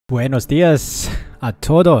Buenos dias a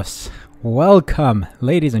todos. Welcome,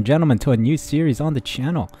 ladies and gentlemen, to a new series on the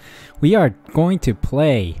channel. We are going to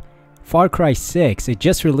play Far Cry 6. It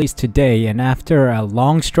just released today, and after a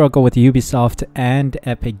long struggle with Ubisoft and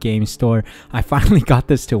Epic Games Store, I finally got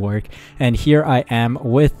this to work. And here I am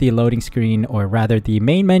with the loading screen, or rather the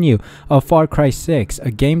main menu of Far Cry 6,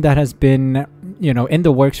 a game that has been, in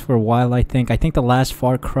the works for a while. I think the last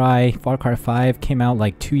Far Cry 5 came out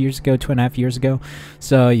like 2 years ago, 2.5 years ago.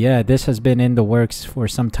 So yeah, this has been in the works for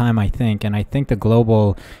some time, I think. And I think the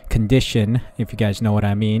global condition, if you guys know what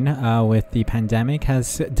I mean, with the pandemic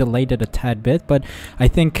has delayed it a tad bit, but I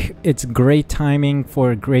think it's great timing for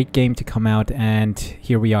a great game to come out, and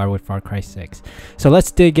here we are with Far Cry 6. So let's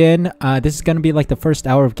dig in. This is going to be like the first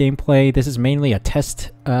hour of gameplay. This is mainly a test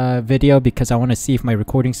video because I want to see if my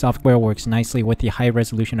recording software works nicely with the high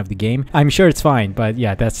resolution of the game. I'm sure it's fine, but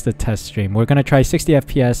yeah, that's the test stream. We're going to try 60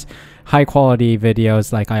 FPS, high quality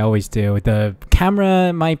videos like I always do. The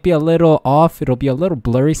camera might be a little off. It'll be a little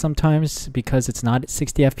blurry sometimes because it's not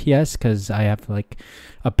 60 FPS because I have like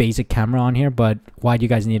a basic camera on here, but why do you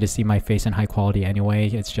guys need to see my face in high quality anyway?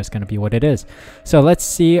 It's just going to be what it is. So let's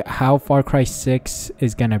see how Far Cry 6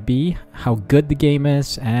 is going to be, how good the game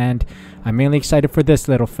is, and I'm really excited for this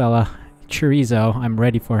little fella. Chorizo, I'm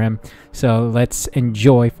ready for him. So let's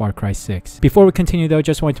enjoy Far Cry 6. Before we continue though,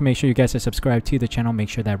 just want to make sure you guys are subscribed to the channel. Make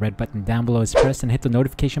sure that red button down below is pressed and hit the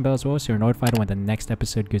notification bell as well so you're notified when the next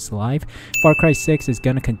episode goes live. Far Cry 6 is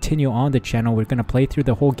going to continue on the channel. We're going to play through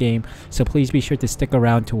the whole game, so please be sure to stick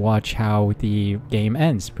around to watch how the game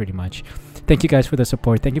ends pretty much. Thank you guys for the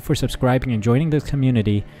support. Thank you for subscribing and joining this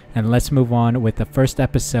community, and let's move on with the first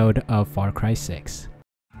episode of Far Cry 6.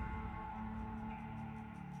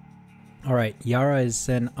 Alright, Yara is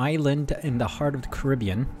an island in the heart of the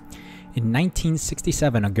Caribbean. In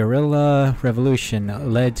 1967, a guerrilla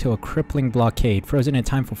revolution led to a crippling blockade. Frozen in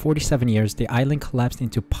time for 47 years, the island collapsed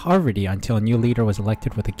into poverty until a new leader was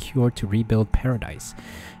elected with a cure to rebuild paradise.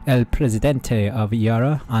 El Presidente of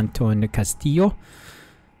Yara, Anton Castillo.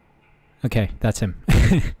 Okay, that's him.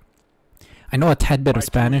 I know a tad bit of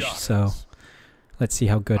Spanish, so let's see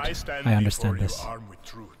how good I understand this.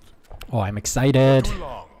 Oh, I'm excited.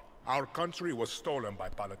 Our country was stolen by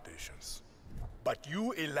politicians, but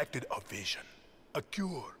you elected a vision, a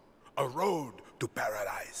cure, a road to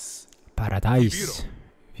paradise. Paradise.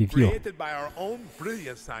 Vivio. Created by our own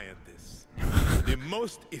brilliant scientists. The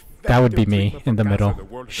most effective that would be me in the middle,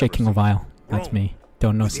 the shaking a vial. That's me.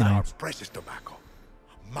 Don't know science. Precious tobacco,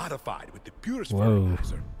 modified with the purest Whoa.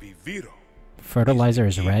 fertilizer, Viviro. Fertilizer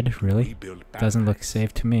is red? Really? Doesn't look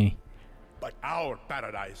safe to me. But our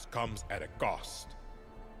paradise comes at a cost.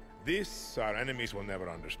 This our enemies will never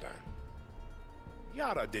understand.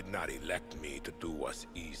 Yara did not elect me to do what's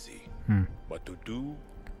easy, but to do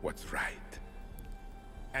what's right.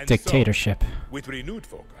 And Dictatorship. So, with renewed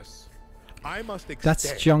focus, I must That's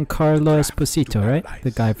Giancarlo Esposito, right?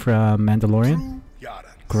 The guy from Mandalorian.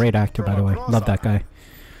 Great actor, by the way. Love that guy.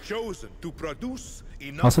 Chosen to produce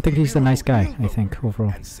Also think he's a nice guy, I think,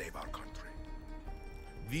 overall. And save our country.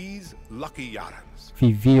 These lucky Yarans.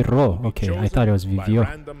 Viviro. Okay, I thought it was Vivio.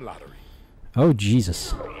 Oh,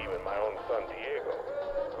 Jesus.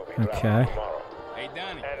 Okay.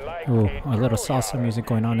 Ooh, a little salsa music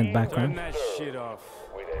going on in the background.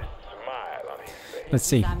 Let's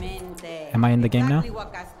see. Am I in the game now?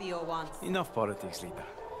 Enough politics, Lita.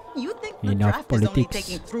 You think the draft is only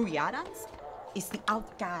taking through Yarans? It's the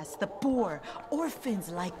outcasts, the poor, orphans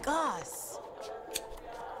like us.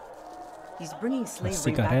 He's bringing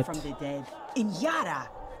slavery back from the dead. In Yara,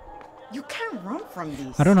 you can't run from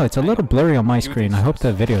these. I don't know, it's a little blurry on my screen. I hope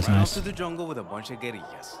the video is nice. To the jungle with a bunch of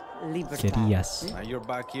guerrillas. Guerrillas. Now you're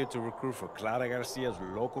back here to recruit for Clara Garcia's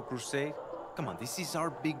local crusade? Come on, this is our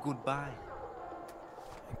big goodbye.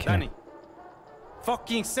 Okay. Dani,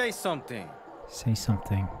 fucking say something. Say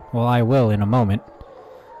something. Well, I will in a moment.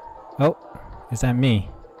 Oh, is that me?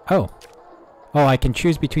 Oh. Oh, I can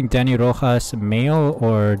choose between Dani Rojas male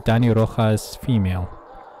or Dani Rojas female.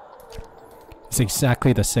 It's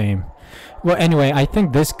exactly the same. Well, anyway, I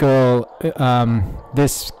think this girl,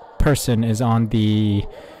 this person is on the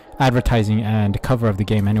advertising and cover of the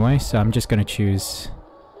game anyway, so I'm just gonna choose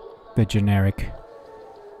the generic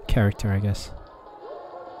character, I guess.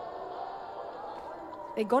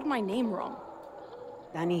 They got my name wrong.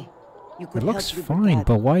 Dani, you could It looks help fine,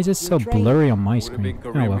 but why is it so blurry on my screen?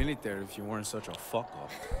 Oh well. Military if you weren't such a fuck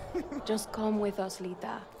up. Just come with us,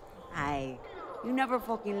 Lita. Aye, you never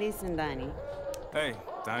fucking listen, Dani. Hey,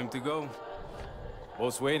 time to go.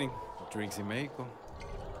 Boss waiting. Drinks in Mexico.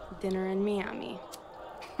 Dinner in Miami.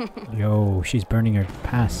 Yo, she's burning her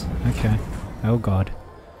pass. Okay. Oh god.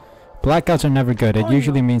 Blackouts are never good. It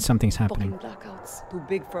usually means something's happening. Fucking blackouts. Too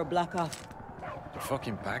big for a blackout. You're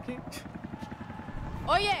fucking packing?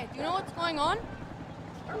 Oh yeah, do you know what's going on?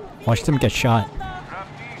 Watch them get shot.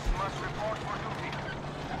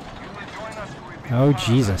 Oh,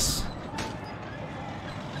 Jesus.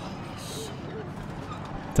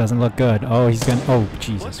 Doesn't look good. Oh, he's gonna... Oh,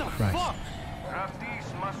 Jesus Christ.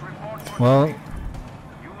 Well...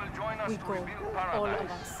 We go, all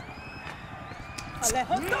of us.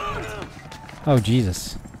 Oh,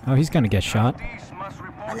 Jesus. Oh, he's gonna get shot.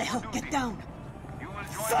 Alejo, get down.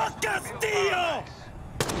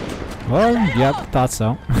 Well, yep, thought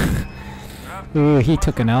so. Ooh, he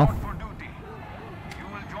took an L.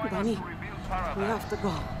 Dani, we have to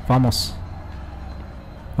go. Vamos.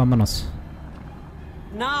 Vámonos.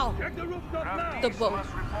 Now! The boat.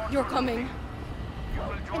 You're coming.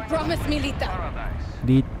 And promise me, Lita.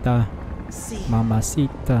 Lita, See.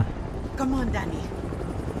 mamacita. Come on, Dani.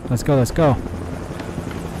 Let's go, let's go.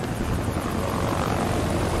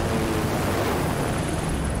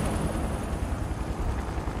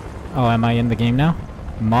 Oh, am I in the game now?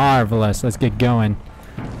 Marvelous. Let's get going.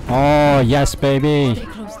 Oh, yes, baby. Stay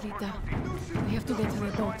close, Lita. We have to get to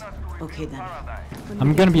the boat. Okay, Dani.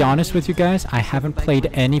 I'm gonna be honest with you guys. I haven't played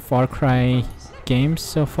any Far Cry games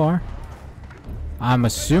so far. I'm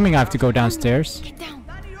assuming I have to go downstairs. Get down.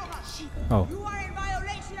 Oh.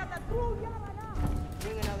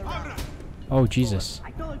 Oh, Jesus.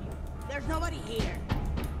 I told you, there's nobody here.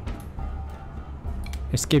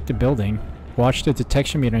 Escape the building. Watch the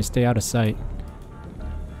detection meter and stay out of sight.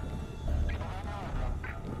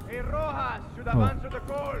 Hey, Rojas, should have Oh. answered the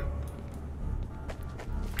call.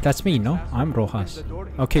 That's me, no? I'm Rojas.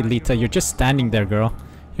 Okay, Lita, you're just standing there, girl.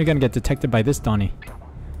 You're gonna get detected by this Donnie.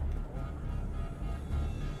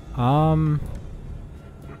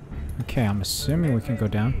 Okay, I'm assuming we can go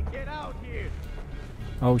down. Get out here.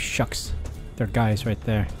 Oh, shucks. There are guys right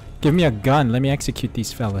there. Give me a gun. Let me execute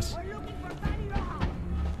these fellas.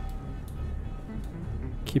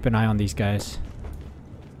 Keep an eye on these guys.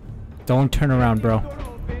 Don't turn around, bro.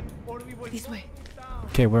 This way.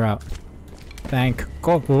 Okay, we're out. Thank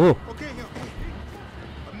God. Whoa. Okay,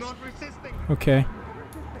 I'm not resisting. Okay.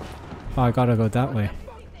 Oh, I gotta go that way.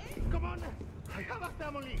 Come on. I have a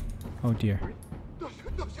family. Oh, dear.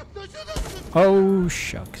 Oh,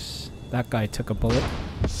 shucks. That guy took a bullet.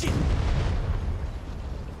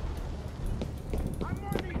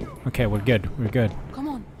 Okay, we're good. We're good. Come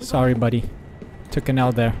on. Sorry, buddy. Took an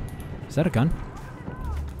L there. Is that a gun?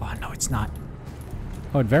 Oh, no, it's not.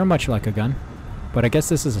 Oh, it very much like a gun. But I guess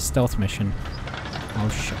this is a stealth mission. Oh,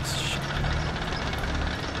 shucks. Shit.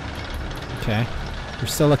 Okay. We're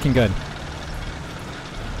still looking good.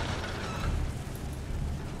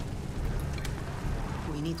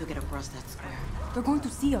 We need to get across that square. They're going to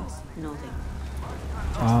see us. No, they...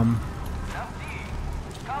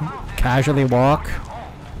 Casually walk.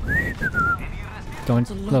 Don't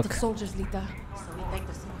There's a lot look. of soldiers, Lita. So we take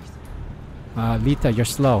the stairs. Lita, you're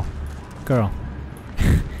slow. Girl.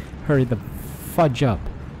 Hurry the fudge up.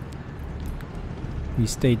 We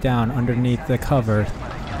stay down underneath the cover.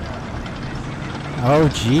 Oh,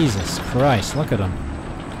 Jesus Christ. Look at them.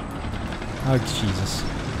 Oh, Jesus.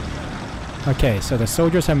 Okay, so the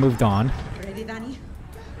soldiers have moved on. Ready, Dani?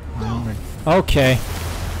 Okay.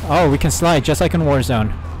 Oh, we can slide just like in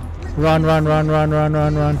Warzone. Run, run, run, run, run,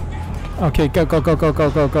 run, run. Okay, go, go, go, go, go,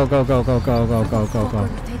 go, go, go, go, go, go, go, go, go, Fuck, where go. are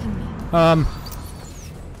you taking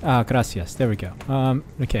me? Gracias. There we go.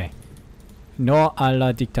 Okay. No a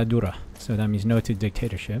la dictadura. So that means no to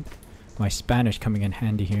dictatorship. My Spanish coming in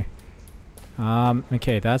handy here.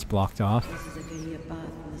 Okay, that's blocked off. This is a guerrilla path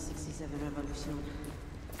from the 67 revolution.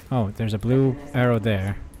 Oh, there's a blue arrow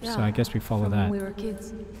there. So Yeah, I guess we follow from that. when we were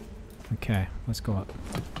kids. Okay, let's go up.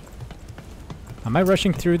 Am I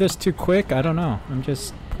rushing through this too quick? I don't know. I'm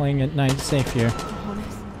just playing it nice safe here.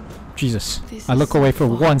 Honest. Jesus. This I is look so away for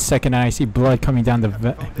far. 1 second and I see blood coming down the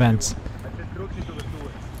vents.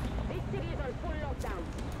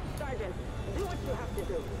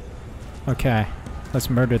 Okay, let's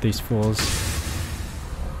murder these fools.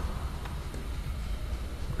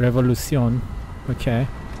 Revolucion. Okay.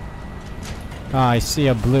 Ah, I see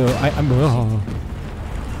a blue.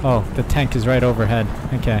 Oh, the tank is right overhead.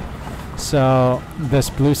 Okay. So, this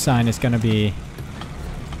blue sign is gonna be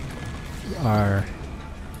our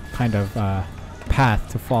kind of path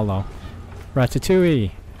to follow.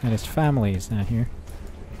 Ratatouille and his family is not here.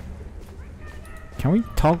 Can we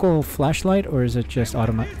toggle flashlight or is it just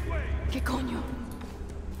automatic? Que coño?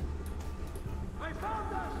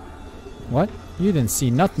 What? You didn't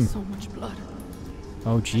see nothing. So much blood.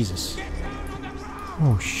 Oh, Jesus.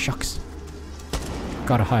 Oh, shucks.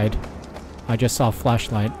 Gotta hide. I just saw a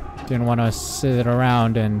flashlight. Didn't want to sit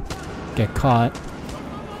around and get caught.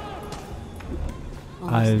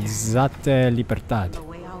 Alzate libertad. The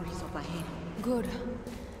way out is up ahead. Good.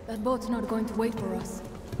 That boat's not going to wait for us.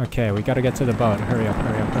 Okay, we gotta get to the boat. Hurry up,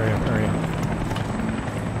 hurry up, hurry up, hurry up.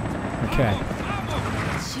 Okay.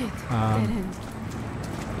 Shit. Dead end.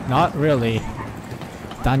 Not really.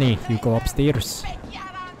 Dani, you go upstairs.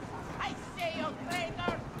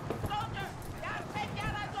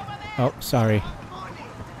 Oh, sorry.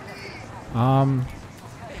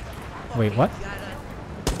 Wait, what?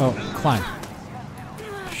 Oh, climb.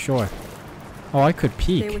 Sure. Oh, I could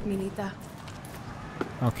Stay peek. with me, Nita.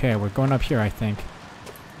 Okay, we're going up here, I think.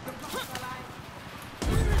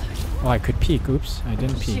 Oh, I could peek. Oops, I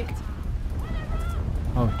didn't peek. Shit.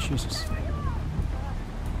 Oh, Jesus.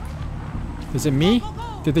 Is it me?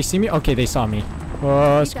 Did they see me? Okay, they saw me.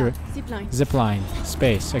 Oh, screw it. Zipline. Zipline.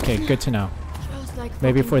 Space. Okay, good to know. Smells like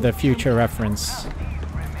Maybe fucking for the boot future camp. reference.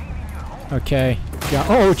 Okay.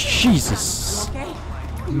 Oh, Jesus. Okay?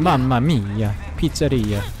 Mamma mia.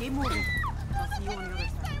 Pizzeria. Keep moving. I'll see you on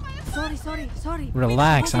the other side. Sorry.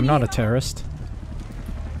 Relax, I'm not a terrorist.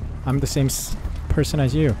 I'm the same person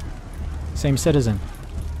as you. Same citizen.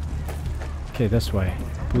 Okay, this way.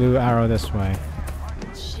 Blue arrow this way.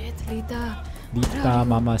 Shit, Lita. Lita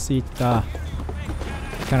Mamacita.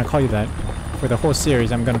 I'm gonna call you that. For the whole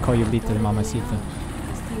series, I'm gonna call you Lita Mamacita.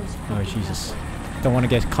 Oh, Jesus. Don't want to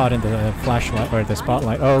get caught in the flashlight or the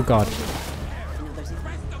spotlight. Oh, God.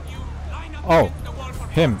 Oh,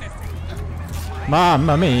 him.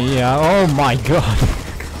 Mamma mia. Oh, my God.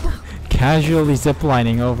 Casually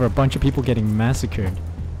ziplining over a bunch of people getting massacred.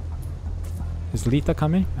 Is Lita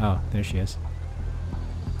coming? Oh, there she is.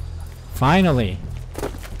 Finally.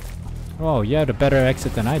 Oh, you had a better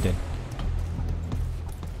exit than I did.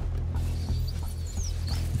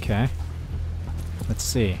 Okay. Let's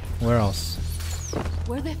see. Where else?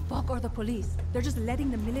 Where the fuck are the police? They're just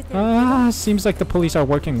letting the military. Seems like the police are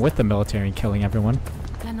working with the military and killing everyone.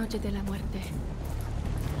 La noche de la muerte.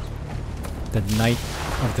 The night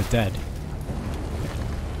of the dead.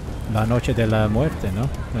 La noche de la muerte, no?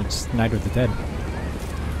 That's night of the dead.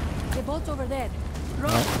 The boat's over there.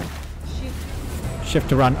 Run. Shit. Shift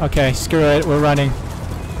to run. Okay, screw it. We're running.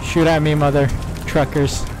 Shoot at me, mother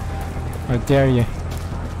truckers. How dare you.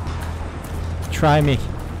 Try me.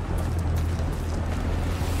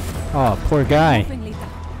 Oh, poor guy. Moving, Lita.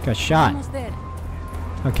 Got shot. Almost there.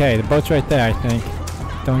 Okay, the boat's right there, I think.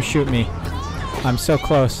 Don't shoot me. I'm so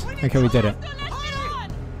close. Okay, we did it.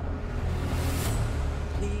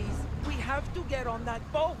 Please, we have to get on that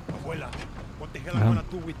boat. Abuela, what the hell am I gonna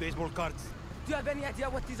do with baseball cards? Do you have any idea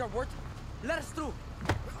what these are worth? Let us through.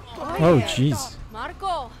 Oh, jeez.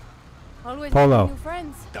 Marco. Always Polo. making new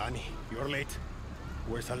friends. Dani, you're late.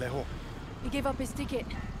 Where's Alejo? He gave up his ticket.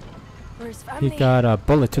 For his He family. got a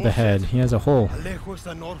bullet to the head. He has a hole. Alejo's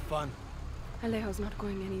an orphan. Alejo's not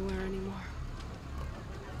going anywhere anymore.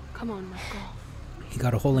 Come on, Marco. He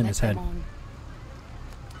got a hole in Let his them head. on.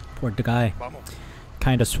 Poor guy. Vamos.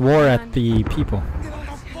 Kinda swore at the people. Get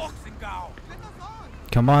on the boxing cow.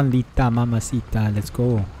 Come on, Lita Mamacita. Let's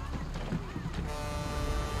go.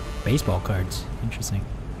 Baseball cards. Interesting.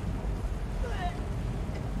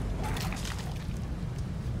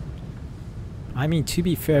 I mean, to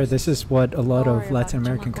be fair, this is what a lot Don't of worry Latin about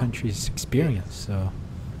it, American Chamaco. countries experience, so...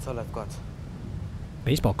 That's all I've got.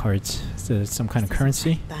 Baseball cards. Is some kind of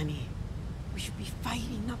currency? Danny, we should be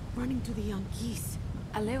fighting, not running to the Yankees.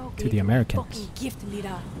 Alejo To gave the him a Americans. fucking gift,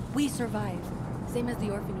 Lita. We survived. Same as the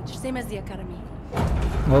orphanage. Same as the academy.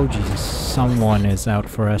 Oh, Jesus. Someone is out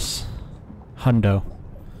for us. Hundo.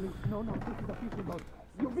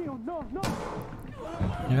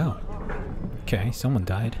 Yeah. Okay, someone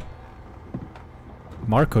died.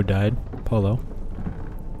 Marco died. Polo.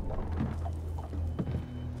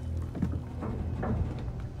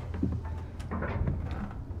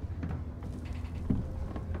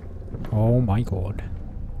 Oh my god.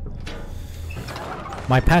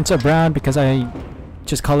 My pants are brown because I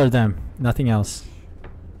just colored them. Nothing else.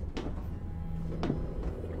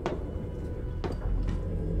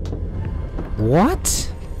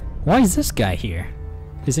 What? Why is this guy here?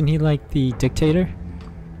 Isn't he like the dictator?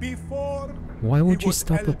 Before Why would he you was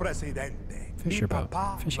stop El a Presidente, fisher mi boat?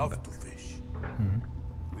 papa Fishing loved boat. to fish.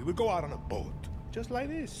 We would go out on a boat, just like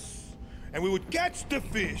this, and we would catch the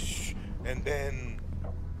fish and then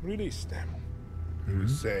release them. He would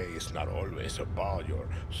say, "It's not always about your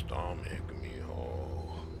stomach,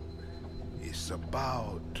 mijo. It's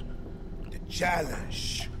about the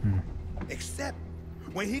challenge." Except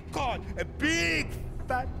when he caught a big,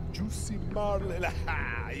 fat, juicy marlin,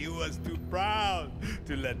 he was too proud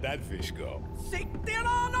to let that fish go. Say,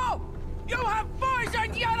 Tirano! You have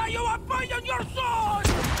poison, Yara! You have poisoned your sword!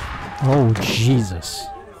 Oh, Jesus.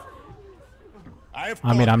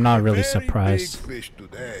 I mean, I'm not really surprised. Big fish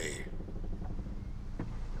today.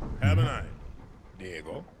 Haven't I,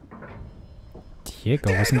 Diego?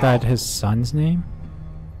 Diego, wasn't that his son's name?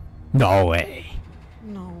 No way.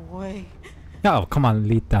 No way. Oh, come on,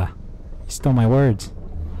 Lita. You stole my words.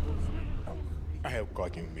 I have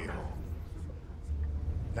got you, mijo.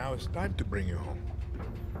 Now it's time to bring you home.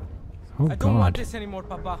 Oh, I don't want God. this anymore,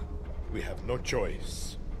 Papa. We have no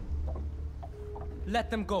choice.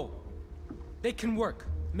 Let them go. They can work.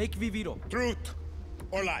 Make Viviro. Truth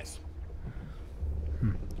or lies?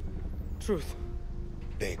 Truth.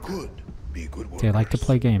 They could be good workers. They like to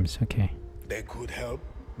play games. Okay. They could help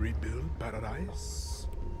rebuild paradise.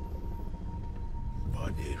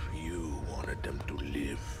 But if you wanted them to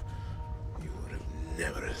live, you would have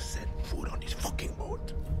never set foot on this fucking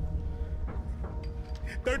boat.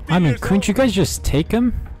 I mean, couldn't you guys just take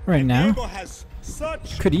him right now? Diego has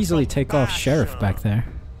such Could easily take off Sheriff back there.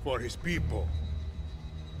 for his people.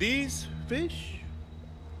 These fish,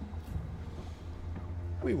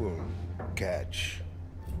 we will catch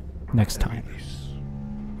Next time.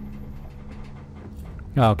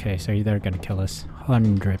 Okay, so they're gonna kill us.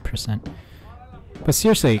 100%. But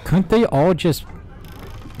seriously, couldn't they all just,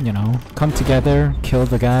 you know, come together, kill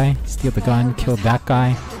the guy, steal the gun, kill that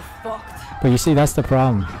guy? But you see, that's the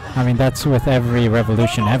problem. I mean, that's with every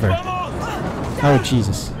revolution ever. Oh,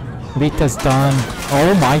 Jesus. Lita's done.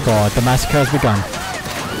 Oh my God, the massacre has begun.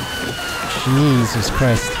 Jesus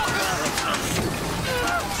Christ.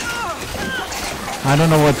 I don't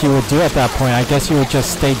know what you would do at that point. I guess you would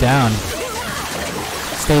just stay down.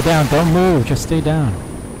 Stay down, don't move, just stay down.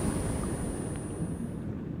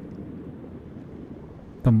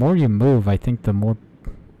 The more you move, I think the more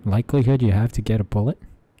likelihood you have to get a bullet.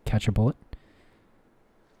 Catch a bullet.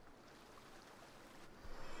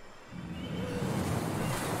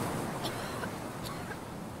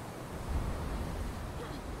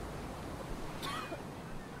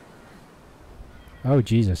 Oh,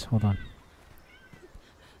 Jesus, hold on.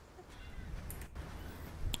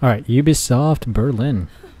 Alright, Ubisoft Berlin.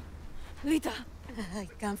 Lita, I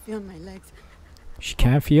can't feel my legs. She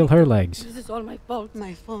can't feel her legs. this is all my fault.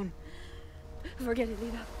 My phone. Forget it,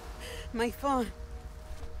 Lita. My phone.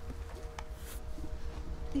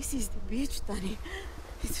 This is the beach, Dani.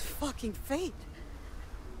 It's fucking fate.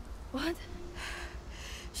 What?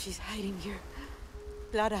 She's hiding here.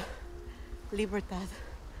 Clara, Libertad,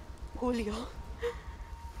 Julio.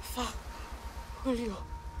 Fuck. Julio.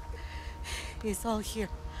 It's all here.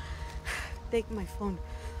 Take my phone.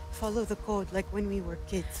 Follow the code like when we were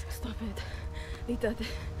kids. Stop it. Lita,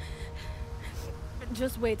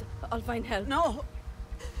 just wait. I'll find help. No!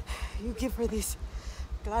 You give her this.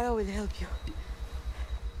 Clara will help you.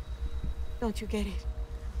 Don't you get it?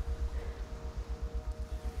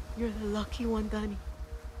 You're the lucky one, Dani.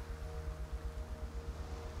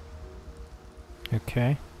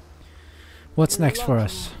 Okay. What's next for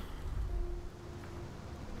us?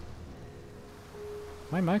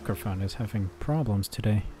 My microphone is having problems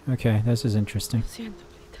today. Okay, this is interesting. Siento,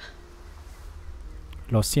 Lita.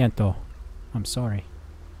 Lo siento. I'm sorry.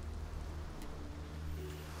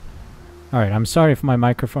 Alright, I'm sorry if my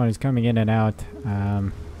microphone is coming in and out.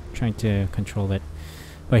 Trying to control it.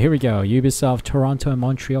 But here we go. Ubisoft Toronto and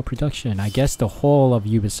Montreal production. I guess the whole of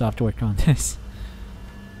Ubisoft worked on this.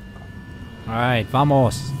 Alright,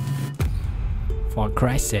 vamos. Far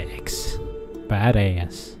Cry 6.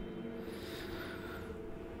 Badass.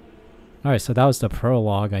 Alright, so that was the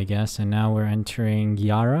prologue, I guess. And now we're entering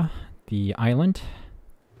Yara, the island.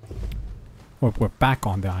 Or we're back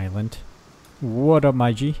on the island. What up,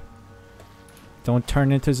 my G? Don't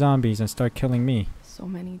turn into zombies and start killing me. So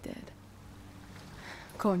many dead.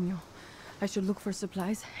 Coño. I should look for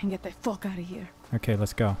supplies and get the fuck out of here. Okay,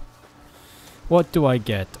 let's go. What do I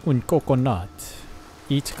get? Un coconut.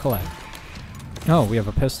 Eat, collect. Oh, we have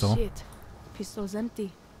a pistol. Shit. Pistol's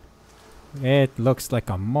empty. It looks like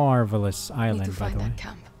a marvelous Need island, to by find the way. that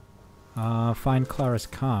camp. Find Clara's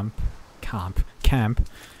camp.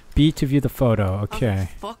 B to view the photo. How Okay.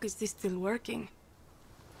 the fuck is this still working?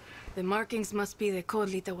 The markings must be the code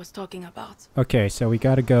Lita was talking about. Okay, so we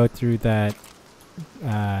gotta go through that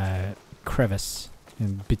crevice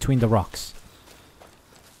in between the rocks.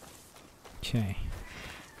 Okay.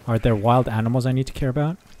 Are there wild animals I need to care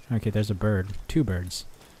about? Okay, there's a bird. 2 birds.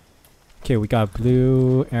 Okay, we got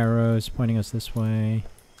blue arrows pointing us this way.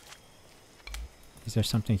 Is there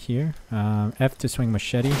something here? F to swing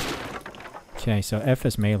machete. Okay, so F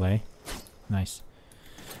is melee. Nice.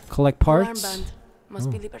 Collect parts. Armband.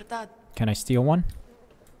 Must be Ooh. Libertad. Can I steal one?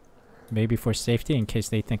 Maybe for safety in case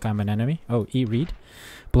they think I'm an enemy. Oh, read.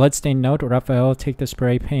 Bloodstained note. Raphael, take the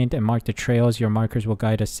spray paint and mark the trails. Your markers will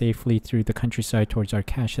guide us safely through the countryside towards our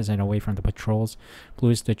caches and away from the patrols. Blue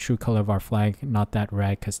is the true color of our flag, not that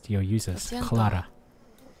rag Castillo uses. Clara.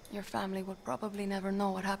 Your family will probably never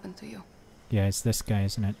know what happened to you. Yeah, it's this guy,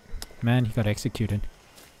 isn't it? Man, he got executed.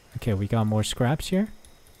 Okay, we got more scraps here.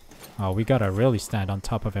 Oh, we gotta really stand on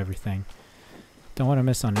top of everything. Don't want to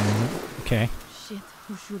miss on anything. Okay. Shit,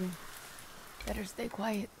 who's shooting? Better stay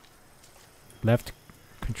quiet. Left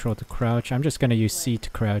control to crouch. I'm just gonna use C to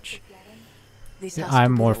crouch. Yeah,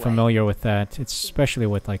 I'm more familiar with that. It's especially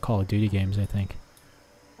with like Call of Duty games, I think.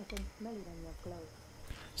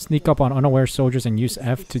 Sneak up on unaware soldiers and use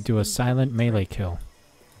F to do a silent melee kill.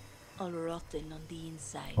 All rotten on the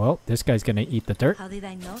inside. Well, this guy's gonna eat the dirt. How did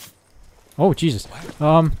I know? Oh, Jesus.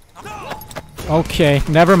 Okay,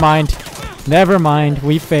 never mind. Never mind.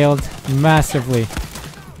 We failed massively.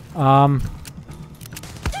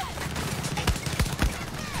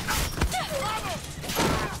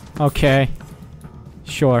 Okay.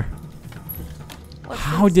 Sure.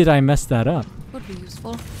 How did I mess that up? Would be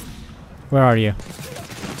useful. Where are you?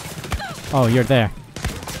 Oh, you're there.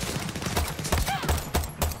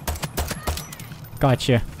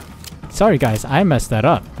 Gotcha. Sorry guys, I messed that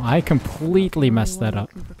up. I completely messed that up.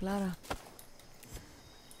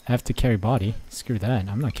 I have to carry body. Screw that.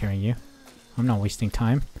 I'm not carrying you. I'm not wasting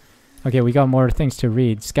time. Okay, we got more things to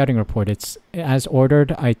read. Scouting report. It's as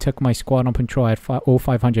ordered. I took my squad on patrol at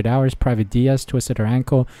 0500 hours. Private Diaz twisted her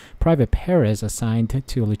ankle. Private Perez assigned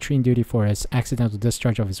to latrine duty for his accidental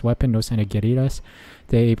discharge of his weapon. No sign of guerrillas.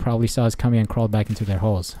 They probably saw us coming and crawled back into their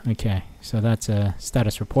holes. Okay, so that's a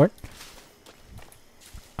status report.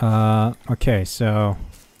 Okay, so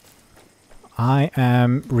I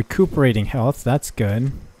am recuperating health. That's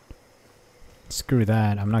good. Screw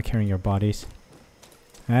that. I'm not carrying your bodies.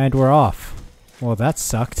 And we're off. Well, that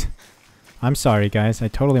sucked. I'm sorry, guys. I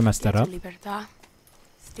totally messed that up. Libertad.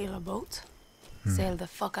 Steal a boat. Sail the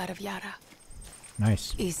fuck out of Yara.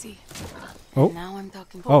 Nice. Easy. Oh. And now I'm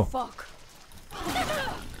talking. Oh. Fuck.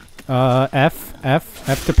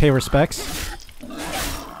 F to pay respects.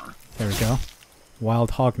 There we go.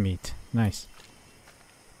 Wild hog meat. Nice.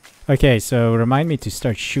 Okay, so remind me to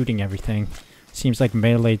start shooting everything. Seems like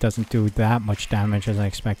melee doesn't do that much damage as I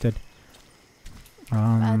expected.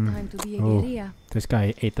 Bad time to be a guerrilla. This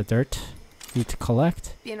guy ate the dirt. Need to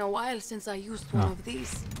collect. Been a while since I used one of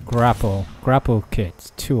these. Grapple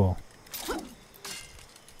kit, tool.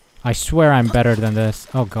 I swear I'm better than this.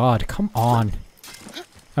 Oh god, come on.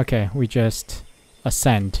 Okay, we just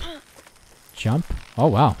ascend. Jump. Oh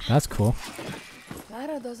wow, that's cool.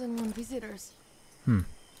 Clara doesn't want visitors.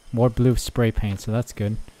 More blue spray paint, so that's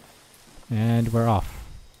good. And we're off.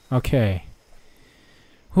 Okay.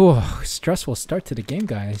 Whew, stressful start to the game,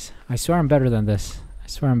 guys. I swear I'm better than this. I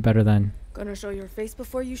swear I'm better than Gonna show your face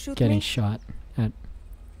before you shoot getting me? shot at.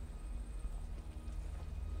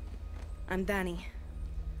 I'm Dani,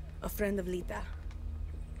 a friend of Lita.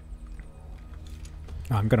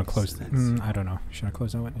 Oh, I'm gonna close that. I don't know. Should I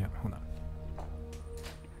close that one? Yeah, hold on.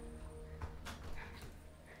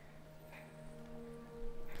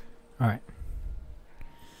 Alright.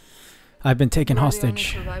 I've been taken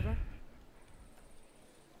hostage.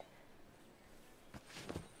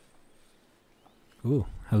 Ooh,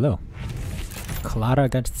 hello. Clara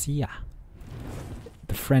Garcia.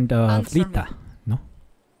 The friend of Answer Lita. me. No?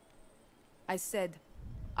 I said,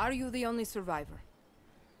 are you the only survivor?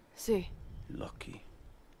 See, Lucky.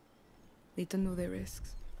 Lita knew the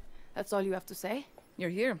risks. that's all you have to say? You're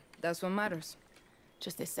here. That's what matters.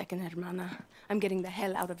 Just a second, hermana. I'm getting the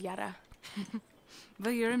hell out of Yara.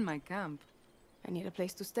 But you're in my camp. I need a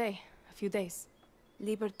place to stay. A few days.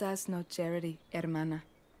 Libertad's no charity, hermana.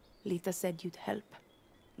 Lita said you'd help.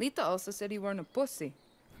 Lita also said you weren't a pussy.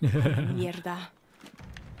 Mierda.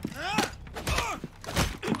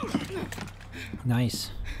 Nice.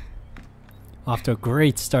 Off to a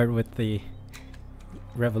great start with the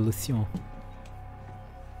revolution.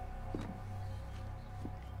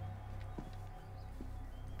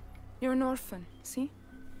 You're an orphan, see?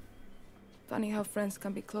 Funny how friends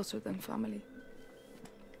can be closer than family.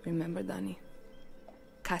 Remember, Dani,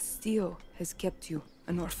 Castillo has kept you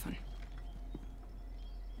an orphan.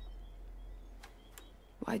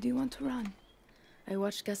 Why do you want to run? I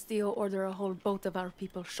watched Castillo order a whole boat of our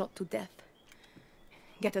people shot to death.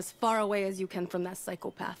 Get as far away as you can from that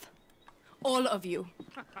psychopath. All of you.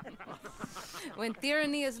 When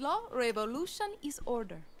tyranny is law, revolution is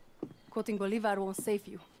order. Quoting Bolivar won't save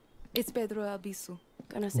you. It's Pedro Albizu.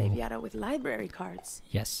 Gonna save Yara with library cards.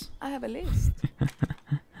 Yes. I have a list.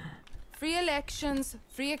 Free elections,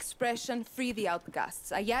 free expression, free the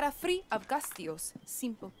outcasts. Ayara free of Castillos.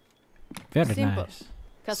 Simple. Very Simple. nice. So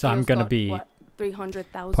Castillo's I'm gonna got, be what,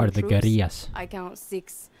 300,000 part of the troops? guerrillas. I count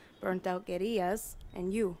 6 burnt out guerrillas,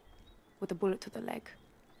 and you, with a bullet to the leg.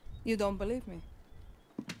 You don't believe me?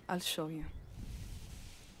 I'll show you.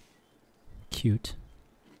 Cute.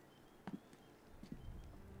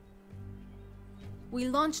 We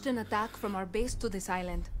launched an attack from our base to this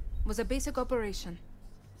island. It was a basic operation.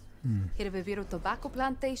 Hit a Viviro tobacco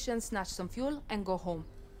plantation, snatch some fuel, and go home.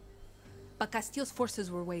 But Castillo's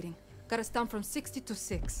forces were waiting. Got us down from 60 to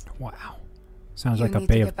 6. Wow. Sounds You like a need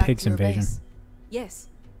to Bay get of back Pigs to your invasion. base. Yes,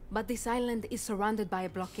 but this island is surrounded by a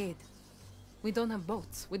blockade. We don't have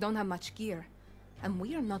boats, we don't have much gear. And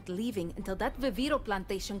we are not leaving until that Viviro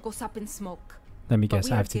plantation goes up in smoke. Let me But guess,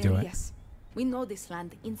 we I are have to do it. guerrillas. We know this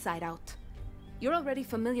land inside out. You're already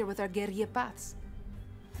familiar with our guerrilla paths.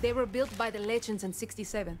 They were built by the legends in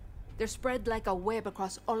 67. They're spread like a web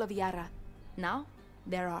across all of Yara. Now,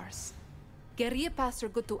 they're ours. Guerrilla paths are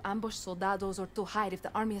good to ambush soldados or to hide if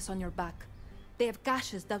the army is on your back. They have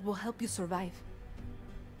caches that will help you survive.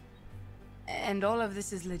 And all of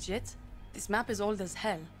this is legit? This map is old as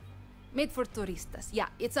hell. Made for turistas. Yeah,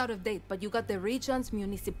 it's out of date, but you got the regions,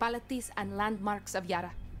 municipalities, and landmarks of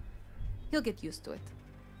Yara. You'll get used to it.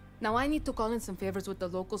 Now I need to call in some favors with the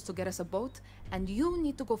locals to get us a boat, and you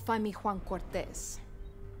need to go find me Juan Cortez.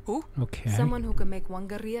 Who? Okay. Someone who can make one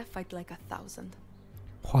guerrilla fight like 1,000.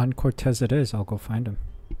 Juan Cortez it is. I'll go find him.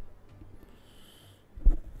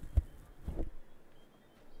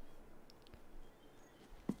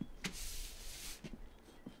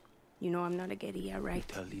 You know I'm not a guerrilla, right?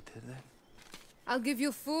 I'll give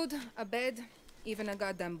you food, a bed, even a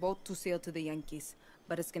goddamn boat to sail to the Yankees.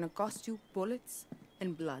 But it's gonna cost you bullets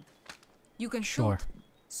and blood. You can Sure. shoot,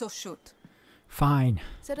 so shoot. Fine.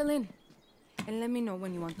 Settle in, and let me know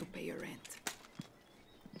when you want to pay your rent.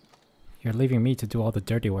 You're leaving me to do all the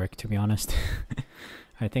dirty work, to be honest.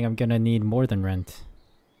 I think I'm gonna need more than rent.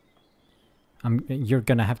 You're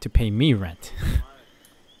gonna have to pay me rent.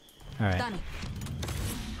 Alright. Dani,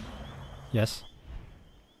 Yes?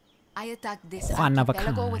 I attacked this Juan of a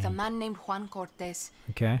archipelago with a kind. man named Juan Cortez.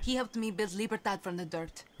 Okay. He helped me build Libertad from the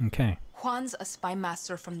dirt. Okay. Juan's a spy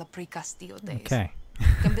master from the pre-Castillo days. Okay.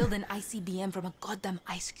 Can build an ICBM from a goddamn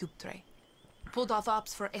ice cube tray. Pulled off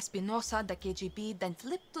ops for Espinosa, the KGB, then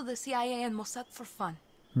flipped to the CIA and Mossad for fun.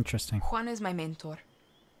 Interesting. Juan is my mentor.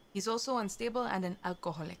 He's also unstable and an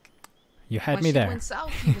alcoholic. You had When me shit there. went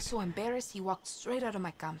south, he was so embarrassed he walked straight out of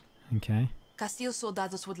my camp. Okay. Castillo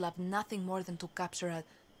soldados would love nothing more than to capture a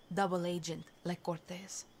double agent like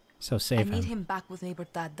Cortez. So I save need him. him back with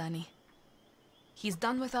Libertad, Dani. He's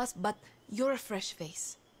done with us, but you're a fresh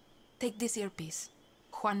face. Take this earpiece.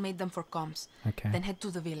 Juan made them for comms. Okay. Then head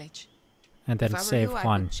to the village. And then If I were save you, I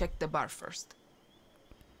Juan. would check the bar first.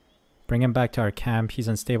 Bring him back to our camp. He's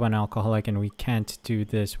unstable and alcoholic, and we can't do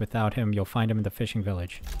this without him. You'll find him in the fishing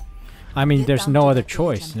village. I mean, Get there's down no to other the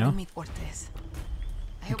village choice, and no? we'll meet Cortez.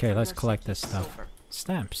 I hope Okay, for let's your collect sake this it's stuff. over.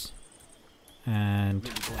 Stamps. And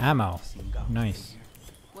ammo. Nice.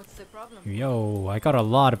 What's the problem? Yo, I got a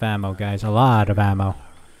lot of ammo, guys. A lot of ammo.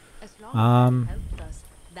 As long as Um, Dani helped us,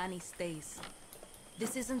 Dani stays.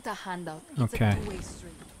 This isn't a handout. It's Okay. a two-way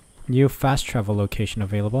street. New fast travel location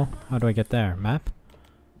available. How do I get there? Map?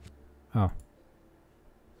 Oh.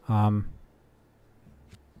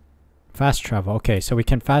 Fast travel. Okay, so we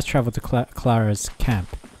can fast travel to Clara's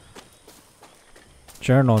camp.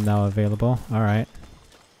 Journal now available. Alright.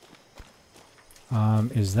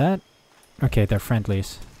 Is that? Okay, they're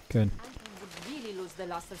friendlies. Good. Would really lose the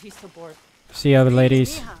last of his support. See you,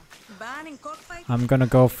 ladies. I'm gonna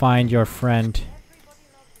go find your friend.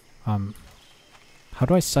 How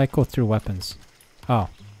do I cycle through weapons? Oh.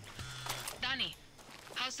 Dani,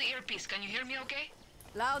 how's the earpiece? Can you hear me okay?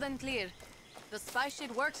 Loud and clear. The spy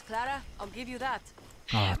shit works, Clara. I'll give you that.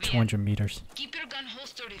 Oh, 200 meters. Keep your gun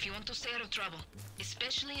holstered if you want to stay out of trouble,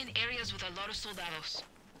 especially in areas with a lot of soldados.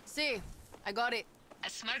 See, I got it. A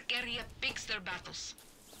smart guerrilla picks their battles.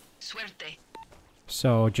 Suerte.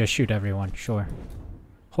 So just shoot everyone, sure.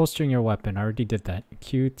 Holstering your weapon, I already did that.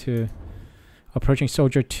 Q to approaching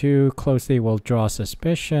soldier too closely will draw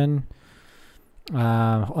suspicion.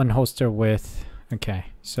 Unholster with, okay,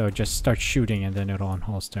 so just start shooting and then it'll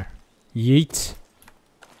unholster. Yeet.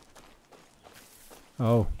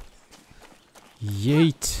 Oh.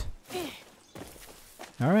 Yeet.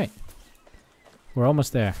 Alright. We're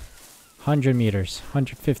almost there. 100 meters,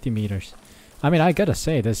 150 meters. I mean, I gotta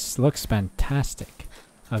say, this looks fantastic.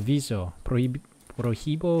 Aviso.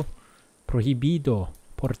 Prohibido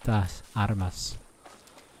portar armas.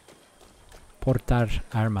 Portar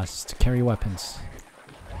armas. To carry weapons.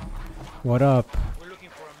 What up? We're looking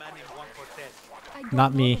for a man named Juan Cortez. I don't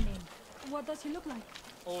Not know me. the name. What does he look like?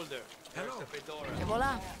 Older. Hello. Fedora.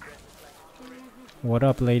 Hola. What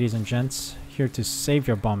up, ladies and gents? Here to save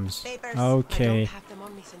your bums. Papers. Okay. have them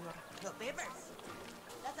on me, senora. No papers.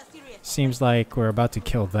 That's a serious. Seems like we're about to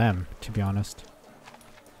kill them, to be honest.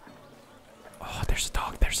 Oh, there's a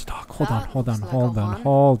dog. There's a dog. Hold on, hold on, hold on,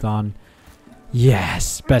 hold on.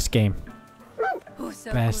 Yes, best game.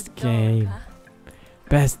 Best game.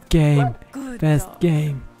 Best game. Best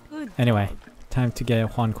game. Anyway, time to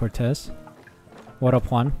get Juan Cortez. What up,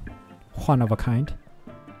 Juan? Juan of a kind.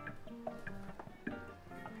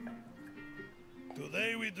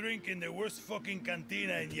 Today we drink in the worst fucking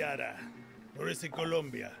cantina in Yara. Or is it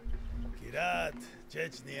Colombia? Kirat,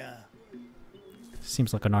 Chechnya.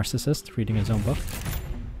 Seems like a narcissist reading his own book.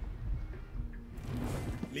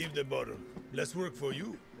 Leave the bottle. Let's work for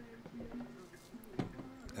you.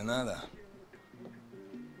 De nada.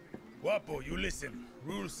 Guapo, you listen.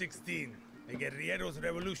 Rule 16. A guerrillero's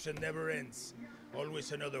revolution never ends.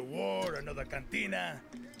 Always another war, another cantina,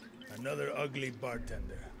 another ugly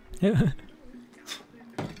bartender.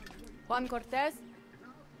 Juan Cortez?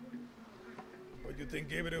 What do you think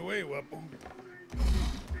gave it away, Guapo?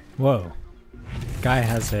 Whoa. Guy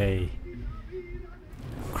has a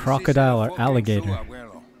crocodile or alligator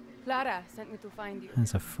Clara sent me to find you.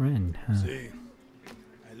 as a friend. Huh? See,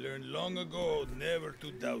 I learned long ago never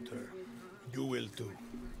to doubt her. You will too.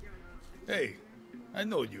 Hey, I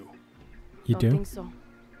know you. You Don't do? think so.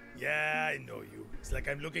 Yeah, I know you. It's like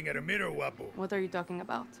I'm looking at a mirror, Guapo. What are you talking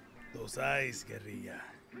about? Those eyes, guerrilla.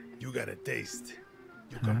 You got a taste.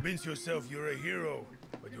 You convince yourself you're a hero,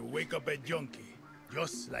 but you wake up a junkie,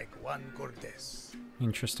 just like Juan Cortez.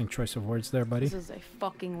 Interesting choice of words there, buddy. This is a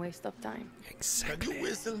fucking waste of time. Exactly. Can you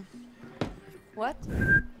whistle? What?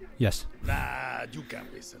 Yes. Nah, you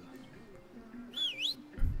can't whistle.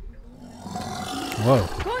 Whoa.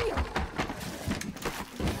 Coño!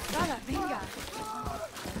 Clara, venga.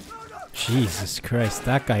 Jesus Christ,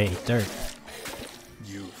 that guy ate dirt.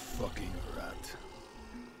 You fucking rat.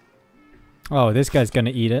 Oh, this guy's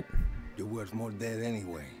gonna eat it. You're worth more dead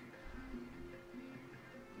anyway.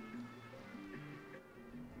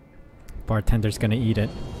 Bartender's gonna eat it.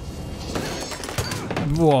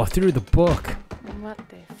 Whoa, through the book. What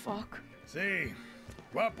the fuck? See,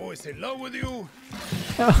 Guapo is in love with you,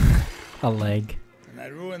 A leg. and I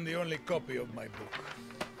ruined the only copy of my book.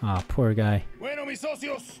 Ah, poor guy. Bueno, mis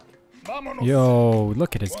socios, vámonos. Yo,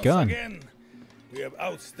 look at his Once gun. again, we have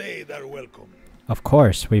outstayed our welcome. Of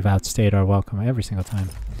course, we've outstayed our welcome every single time.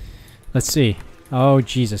 Let's see. Oh,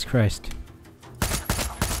 Jesus Christ.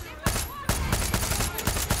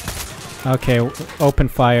 Okay, open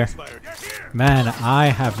fire. Man, I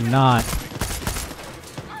have not.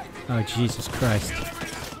 Oh, Jesus Christ.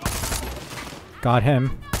 Got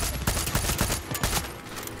him.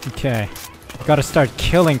 Okay. Gotta start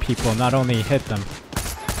killing people, not only hit them.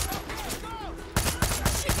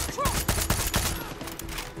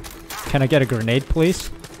 Can I get a grenade, please?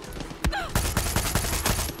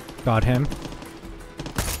 Got him.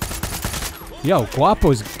 Yo,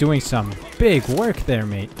 Guapo's doing some big work there,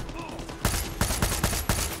 mate.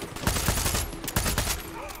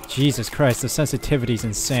 Jesus Christ, the sensitivity's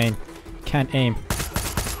insane. Can't aim.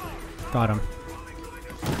 Got him.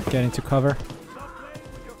 Get into cover.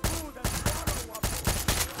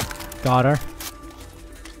 Got her.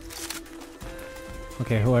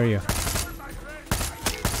 Okay, who are you?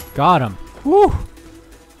 Got him. Woo!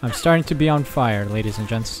 I'm starting to be on fire, ladies and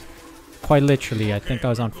gents. Quite literally, I think I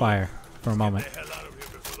was on fire for a moment. Get the hell out of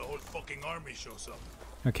here before the whole fucking army shows up.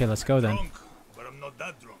 Okay, let's go then. Drunk, but I'm not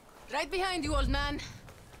that drunk. Right behind you, old man.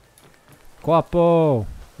 Guapo!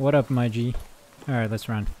 What up, my G? Alright, let's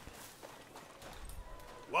run.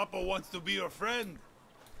 Guapo wants to be your friend.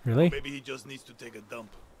 Really? Maybe he just needs to take a dump.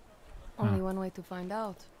 Only one way to find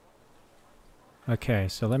out. Okay,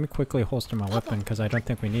 so let me quickly holster my weapon because I don't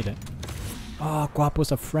think we need it. Oh,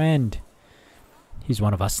 Guapo's a friend. He's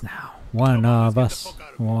one of us now. One of us.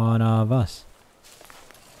 One of us.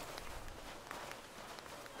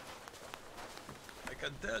 I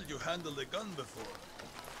can tell you handled a gun before.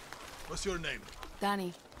 What's your name?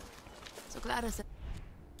 Dani. So Clara says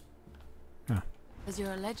Oh.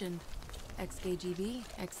 you're a legend. Ex-KGB,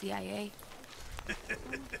 ex-CIA.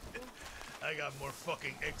 I got more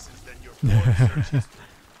fucking X's than your foreign search history.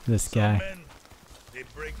 This guy. Some men, they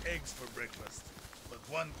break eggs for breakfast. But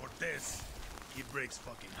Juan Cortez, he breaks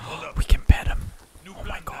fucking. Hold up. We can bet him. New Oh plan,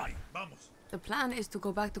 my God. Dani. Vamos. The plan is to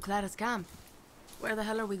go back to Clara's camp. Where the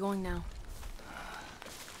hell are we going now?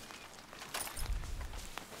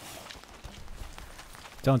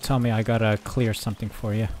 Don't tell me I gotta clear something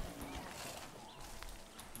for you.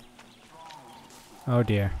 Oh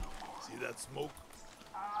dear. See that smoke?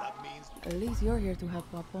 That means At least you're here to help,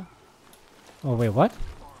 Guapo. Oh wait, what?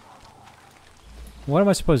 What am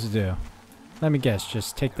I supposed to do? Let me guess,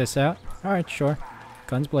 just take this out? Alright, sure.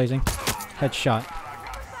 Guns blazing. Headshot.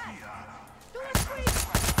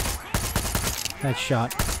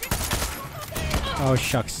 Headshot. Oh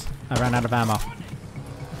shucks. I ran out of ammo.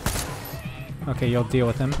 Okay, you'll deal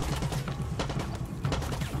with him.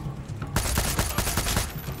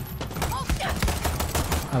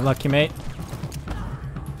 Unlucky, mate.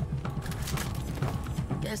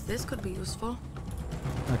 Guess this could be useful.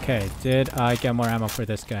 Okay, did I get more ammo for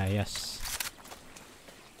this guy? Yes.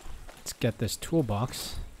 Let's get this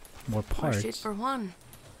toolbox. More More shit parts. for one.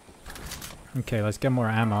 Okay, let's get more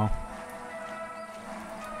ammo.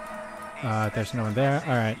 There's no one there.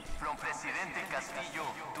 Alright.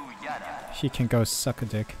 She can go suck a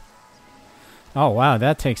dick. Oh wow,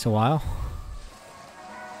 that takes a while.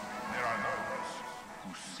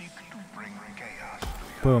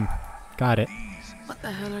 Boom. Got it. What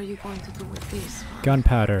the hell are you going to do with this?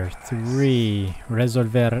 Gunpowder. 3.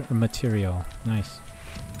 Resolver material. Nice.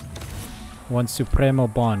 1 Supremo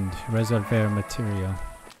bond. Resolver material.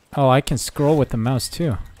 Oh, I can scroll with the mouse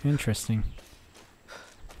too. Interesting.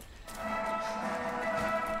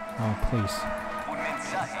 Oh, please.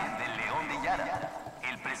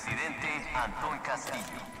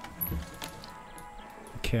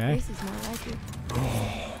 Okay. This is more like it.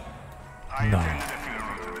 No.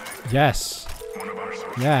 Yes.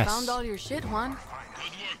 Yes. Found all your shit, Juan.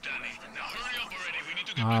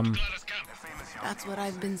 That's what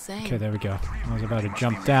I've been saying. Okay, there we go. I was about to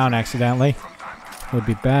jump down accidentally. Would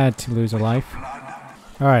be bad to lose a life.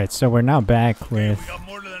 Alright, so we're now back with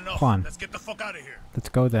Juan. let's get the fuck out of here. Let's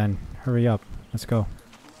go then. Hurry up. Let's go.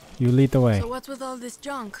 You lead the way. So what's with all this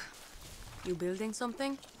junk? You building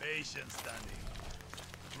something? Patience,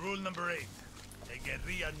 Dani. Rule number 8. A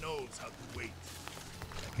guerrilla knows how to wait.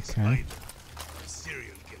 Like a spider, or a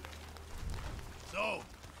serial killer. So,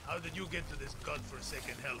 how did you get to this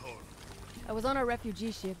godforsaken hellhole? I was on a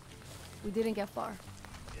refugee ship. We didn't get far.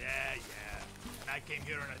 Yeah. And I came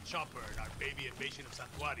here on a chopper in our baby invasion of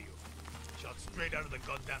Santuario. Shot straight out of the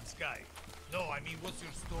goddamn sky. No, I mean, what's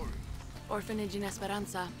your story? Orphanage in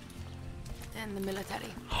Esperanza. Then the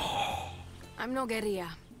military. I'm no guerrilla.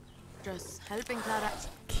 Just helping Clara.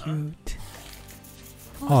 Cute.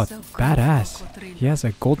 Oh, badass. He has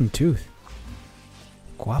a golden tooth.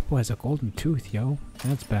 Guapo has a golden tooth, yo.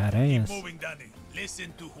 That's badass. Keep moving, Dani.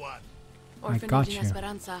 Listen to Juan. Orphanage got in you.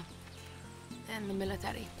 Esperanza. Then the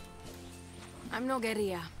military. I'm no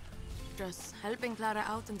guerrilla. Just helping Clara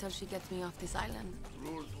out until she gets me off this island.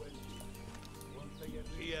 Rule 20. Once a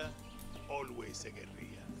guerrilla, always a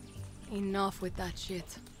guerrilla. Enough with that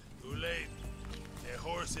shit. Too late. The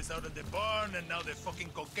horse is out of the barn, and now the fucking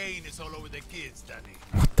cocaine is all over the kids, Dani.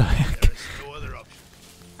 What the heck? There is no other option.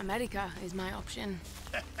 America is my option.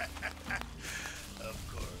 Of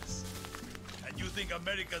course. And you think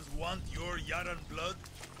Americans want your Yaran blood?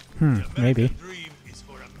 Hmm, The American maybe. dream is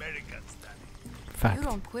for Americans, Dani. Fact. You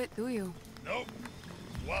don't quit, do you? Nope.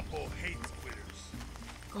 Guapo hates quitters.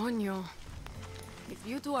 Coño. If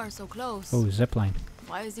you two are so close, Oh, zipline.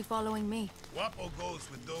 why is he following me? Guapo goes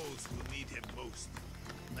with those who need him most.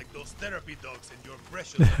 Like those therapy dogs in your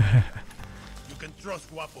precious America. You can trust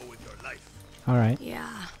Guapo with your life. Alright. Yeah.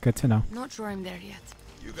 Good to know. Not sure I'm there yet.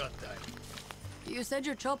 You got time. You said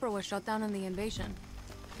your chopper was shot down in the invasion.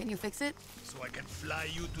 Can you fix it? So I can fly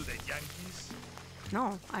you to the Yankees?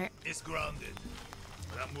 No, It's grounded.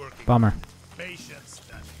 But I'm working. Bummer. Patience,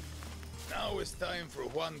 Dani. Now it's time for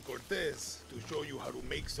Juan Cortez to show you how to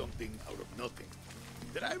make something out of nothing.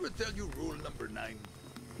 Did I ever tell you rule number 9?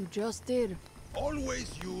 You just did. Always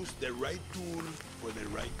use the right tool for the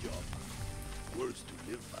right job. Words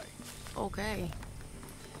to live by. Okay.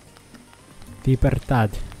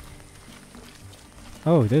 Libertad.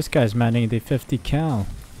 Oh, this guy's manning the 50 cal.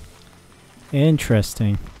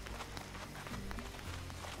 Interesting.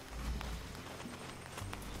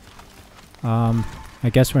 I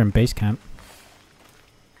guess we're in base camp.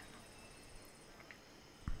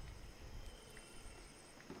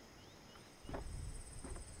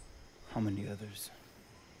 How many others?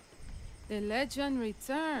 The legend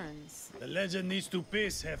returns. The legend needs to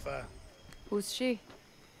piss, Jefa. Who's she?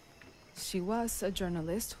 She was a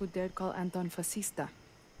journalist who dared call Anton fascista.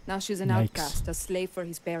 Now she's an Yikes. outcast, a slave for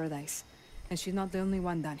his paradise. And she's not the only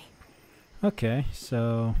one, Dani. Okay,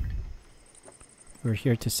 so we're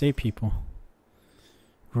here to save people.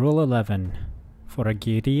 Rule 11. For a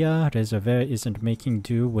guerrilla, reservoir isn't making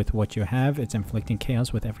do with what you have, it's inflicting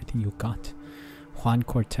chaos with everything you got. Juan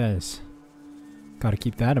Cortez. Gotta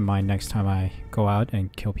keep that in mind next time I go out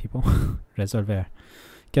and kill people. Resolver.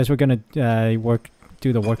 Guess we're gonna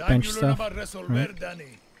do the workbench stuff. Right?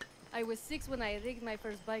 I was 6 when I rigged my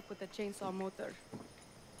first bike with a chainsaw motor.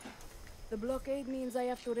 The blockade means I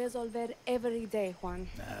have to resolver every day, Juan.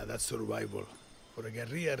 Nah, that's survival. For a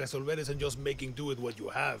guerrilla, resolver isn't just making do with what you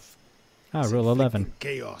have. Ah, rule 11.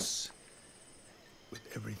 Chaos with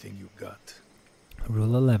everything you got.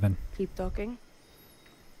 Rule 11. Keep talking.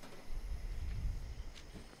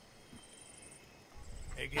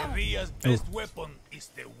 A guerrilla's best weapon is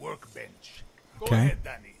the workbench. Go Okay. ahead,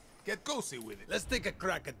 Dani. Get cozy with it. Let's take a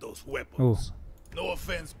crack at those weapons. Ooh. No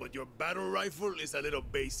offense, but your battle rifle is a little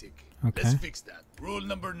basic. Okay. Let's fix that. Rule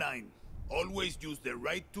number 9. Always use the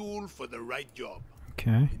right tool for the right job.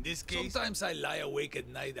 Okay. In this case, sometimes I lie awake at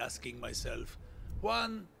night asking myself,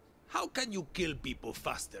 Juan, how can you kill people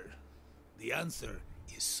faster? The answer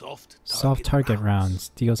is Soft target rounds.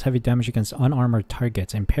 Deals heavy damage against unarmored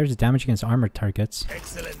targets. Impairs damage against armored targets.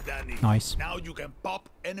 Excellent, Dani. Nice. Now you can pop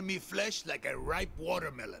enemy flesh like a ripe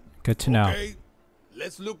watermelon. Good to know. Okay,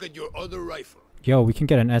 let's look at your other rifle. Yo, we can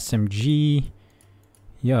get an SMG.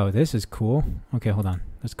 Yo, this is cool. Okay, hold on.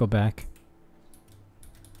 Let's go back.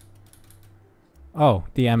 Oh,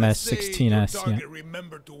 the MS-16S. Yeah.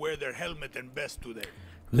 Remember to wear their helmet and vest today.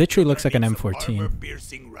 Literally looks like an M14.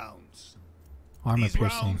 Armor-piercing rounds. Armor These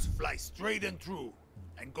piercing. rounds fly straight and true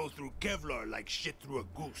and go through Kevlar like shit through a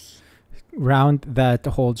goose. Round that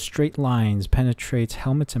holds straight lines, penetrates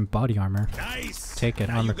helmets and body armor. Nice. Take it,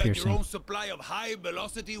 now armor you got piercing. your own supply of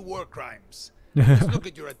high-velocity war crimes. Let's look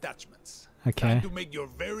at your attachments. Okay. Time to make your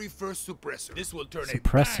very first suppressor. This will turn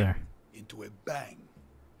Suppressor. a bang into a bang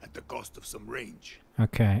at the cost of some range.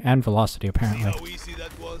 Okay, and velocity apparently. See how easy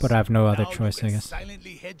that was? But I have no other Now choice, you can I guess.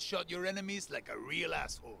 silently headshot your enemies like a real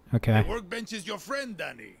asshole. Okay. The workbench is your friend,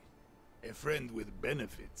 Dani. A friend with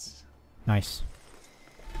benefits. Nice.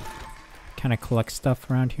 Can I collect stuff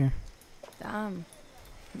around here? Damn.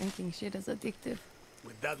 Making shit is addictive.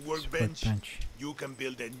 With that workbench, Workbench. you can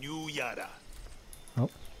build a new Yara. Oh.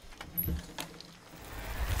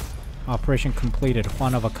 Operation completed.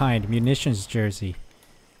 One of a kind. Munitions jersey.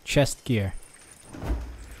 Chest gear.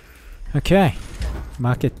 Okay.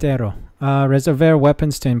 Maquetero. Reservoir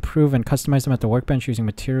weapons to improve and customize them at the workbench using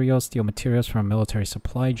materials. Steal materials from military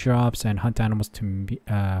supply drops and hunt animals to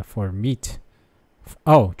for meat.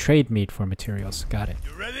 Oh, trade meat for materials. Got it.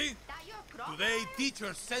 You ready? Today,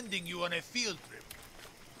 teacher's sending you on a field trip.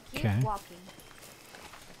 Okay.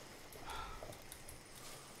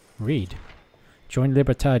 Read. Join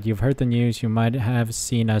Libertad. You've heard the news. You might have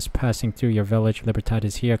seen us passing through your village. Libertad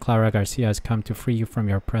is here. Clara Garcia has come to free you from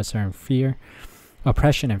your oppression and fear,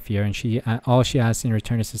 and she all she asks in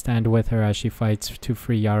return is to stand with her as she fights to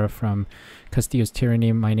free Yara from Castillo's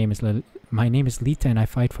tyranny. My name is Lita, and I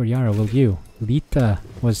fight for Yara. Will you? Lita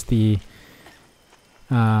was the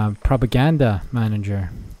propaganda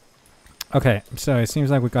manager. Okay, so it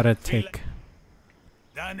seems like we gotta take.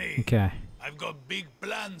 Dani, Okay. I've got big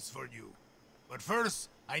plans for you. But first,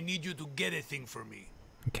 I need you to get a thing for me.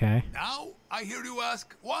 Okay. Now, I hear you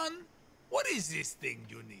ask, Juan, what is this thing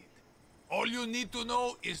you need? All you need to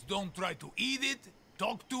know is don't try to eat it,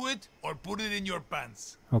 talk to it, or put it in your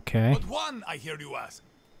pants. Okay. But Juan, I hear you ask,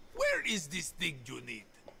 where is this thing you need?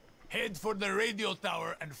 Head for the radio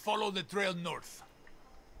tower and follow the trail north.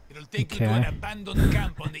 It'll take you to an abandoned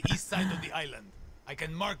camp on the east side of the island. I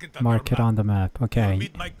can mark it on Mark it on the map. Okay. You'll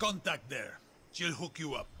meet my contact there. She'll hook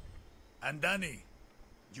you up. And Dani,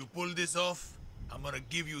 you pull this off, I'm gonna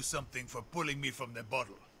give you something for pulling me from the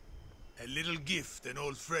bottle. A little gift an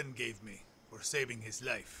old friend gave me for saving his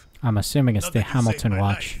life. I'm assuming it's Not the that you saved Hamilton my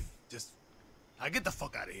watch. life. Just, get the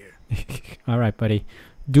fuck out of here. Alright, buddy.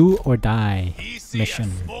 Do or die Easy mission.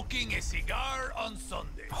 as smoking a cigar on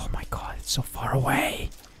Sunday. Oh my god, it's so far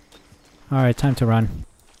away. Alright, time to run.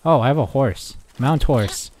 Oh, I have a horse. Mount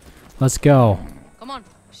horse. Let's go. Come on.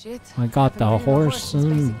 Shit. I got the horse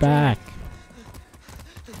back.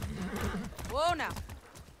 Whoa now.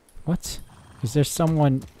 What? Is there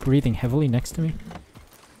someone breathing heavily next to me?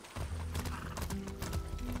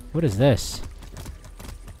 What is this?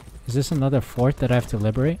 Is this another fort that I have to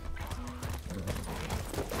liberate?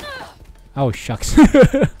 Oh, shucks.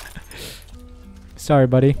 Sorry,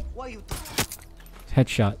 buddy.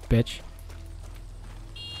 Headshot, bitch.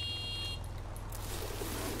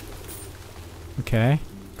 Okay.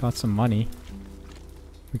 Got some money.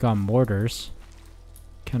 We got mortars.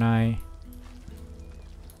 Can I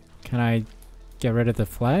get rid of the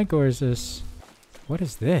flag, or is this... What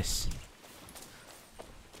is this?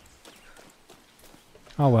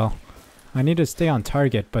 Oh well. I need to stay on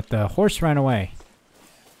target, but the horse ran away.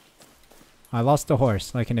 I lost the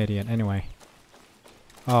horse like an idiot. Anyway.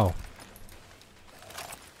 Oh.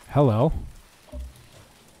 Hello.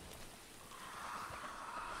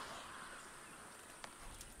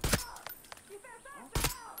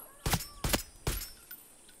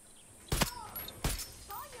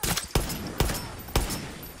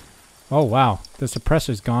 Oh wow, the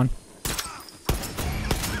suppressor's gone.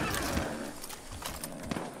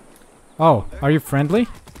 Oh, are you friendly?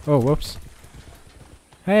 Oh, whoops.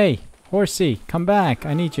 Hey, horsey, come back.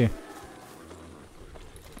 I need you.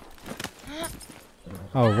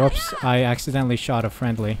 Oh, whoops. I accidentally shot a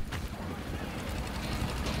friendly.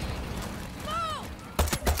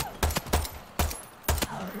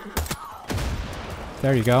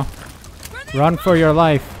 There you go. Run for your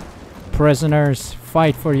life. Prisoners,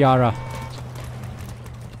 fight for Yara.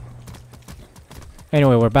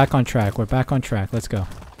 Anyway, we're back on track. We're back on track. Let's go.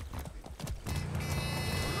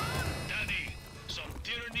 Dani, some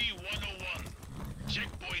tyranny 101.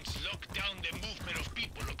 Checkpoints lock down the movement of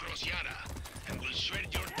people across Yara and will shred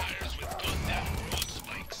your tires with goddamn road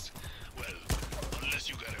spikes. Well, unless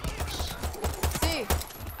you got a horse. See,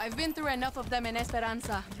 I've been through enough of them in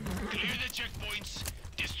Esperanza. Clear the checkpoints,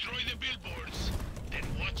 destroy the billboards, then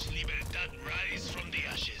watch Libertad rise from the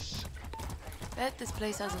ashes. Bet this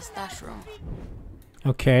place has a stash room.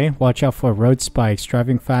 Okay, watch out for road spikes.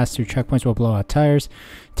 Driving fast through checkpoints will blow out tires.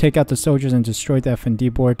 Take out the soldiers and destroy the F&D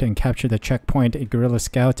board and capture the checkpoint, a guerrilla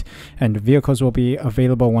scout, and vehicles will be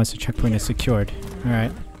available once the checkpoint is secured.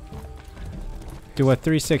 Alright. Do a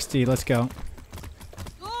 360, let's go.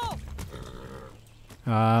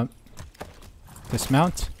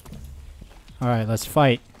 Dismount. Alright, let's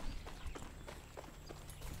fight.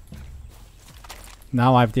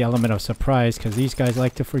 Now I have the element of surprise because these guys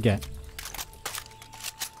like to forget.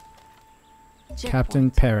 Captain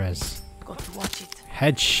Perez. Got to watch it.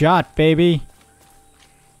 Headshot, baby.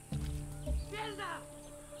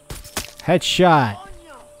 Headshot.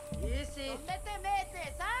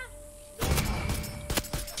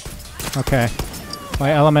 Okay.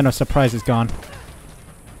 My element of surprise is gone.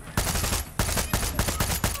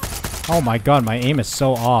 Oh my god, my aim is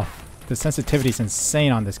so off. The sensitivity is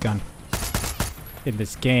insane on this gun. In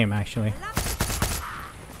this game, actually.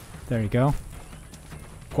 There you go.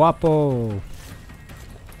 Guapo.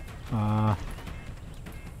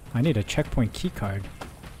 I need a checkpoint keycard.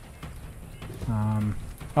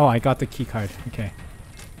 Oh, I got the keycard. Okay.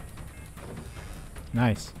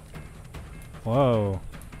 Nice. Whoa.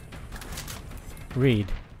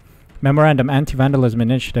 Read. Memorandum: Anti-Vandalism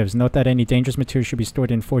Initiatives. Note that any dangerous material should be stored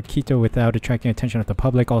in Fort Quito without attracting attention of the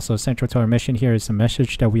public. Also, central to our mission here is a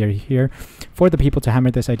message that we are here for the people to hammer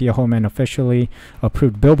this idea home. An officially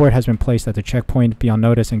approved billboard has been placed at the checkpoint beyond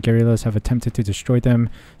notice, and guerrillas have attempted to destroy them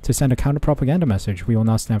to send a counter-propaganda message. We will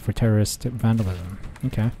not stand for terrorist vandalism.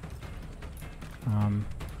 Okay.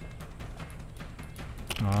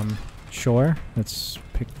 Sure. Let's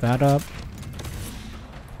pick that up.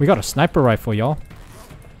 We got a sniper rifle, y'all.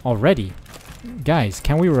 Already. Guys,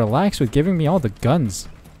 can we relax with giving me all the guns?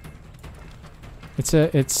 It's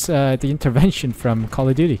the intervention from Call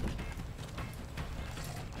of Duty.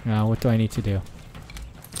 Now, what do I need to do?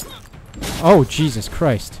 Oh, Jesus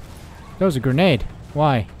Christ. That was a grenade.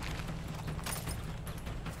 Why?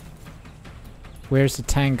 Where's the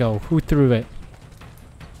tango? Who threw it?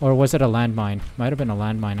 Or was it a landmine? Might have been a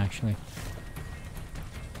landmine, actually.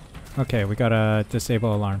 Okay, we gotta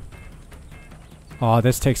disable alarm. Oh,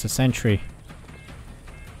 this takes a century.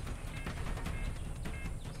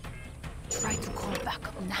 Try to call back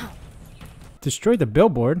up now. Destroy the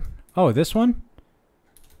billboard? Oh, this one?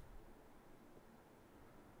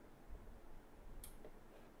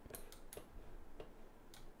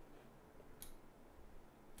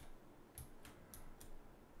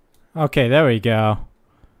 Okay, there we go.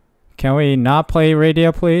 Can we not play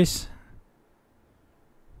radio, please?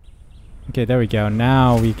 Okay, there we go.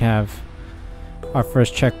 Now we have our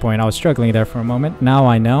first checkpoint. I was struggling there for a moment. Now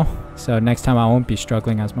I know. So next time I won't be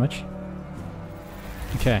struggling as much.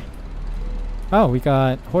 Okay. Oh, we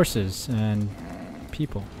got horses and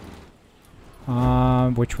people.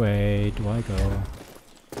 Which way do I go?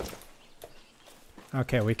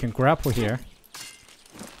 Okay, we can grapple here.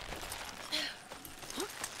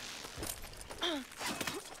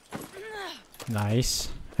 Nice.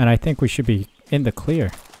 And I think we should be in the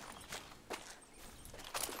clear.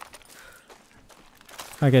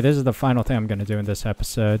 Okay, this is the final thing I'm gonna do in this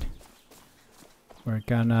episode. We're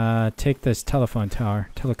gonna take this telephone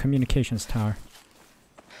tower, telecommunications tower.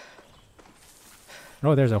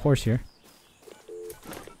 Oh, there's a horse here.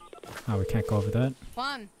 Oh, we can't go over that.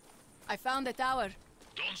 Juan, I found the tower.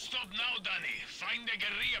 Don't stop now, Dani. Find the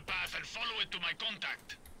guerrilla path and follow it to my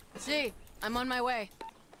contact. See, I'm on my way.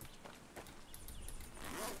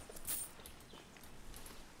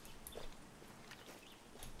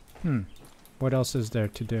 What else is there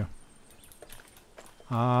to do?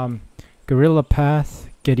 Guerrilla path.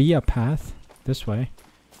 This way.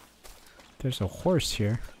 There's a horse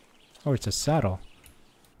here. Oh, it's a saddle.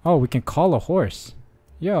 Oh, we can call a horse.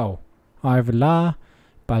 Yo. Arvla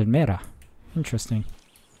Palmera. Interesting.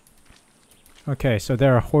 Okay, so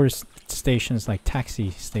there are horse stations like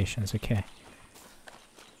taxi stations. Okay.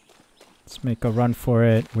 Let's make a run for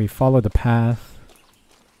it. We follow the path.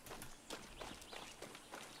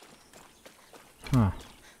 Huh.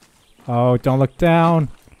 Oh, don't look down.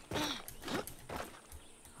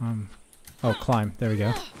 Oh, climb. There we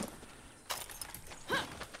go.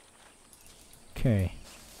 Okay.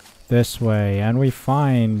 This way, and we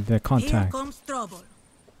find the contact. Here comes trouble.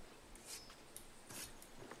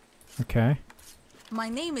 Okay. My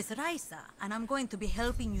name is Raisa, and I'm going to be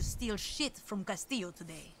helping you steal shit from Castillo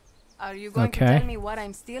today. Are you going to tell me what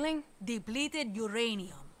I'm stealing? Depleted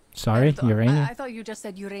uranium. Sorry, uranium? I thought you just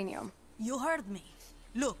said uranium. You heard me.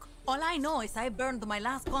 Look, all I know is I burned my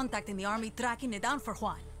last contact in the army tracking it down for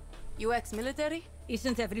Juan. You ex-military?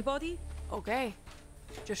 Isn't everybody? Okay.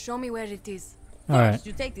 Just show me where it is. First,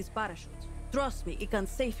 you take this parachute. Trust me, it can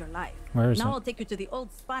save your life. Where is it? Now I'll take you to the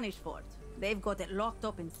old Spanish fort. They've got it locked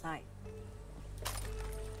up inside.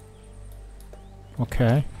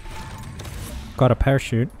 Okay. Got a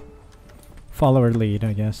parachute. Follow her lead,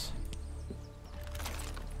 I guess.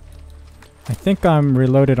 I think I'm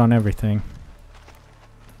reloaded on everything.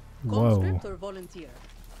 Whoa. Conscript or volunteer?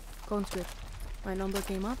 Conscript. My number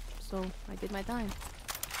came up, so I did my time.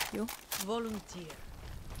 You? Volunteer.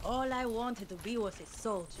 All I wanted to be was a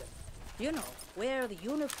soldier. You know, wear the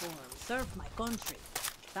uniform, serve my country.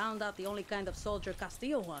 Found out the only kind of soldier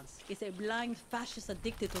Castillo wants is a blind fascist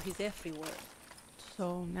addicted to his every word.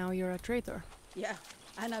 So now you're a traitor? Yeah,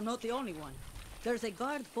 and I'm not the only one. There's a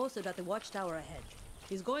guard posted at the watchtower ahead.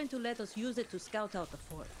 He's going to let us use it to scout out the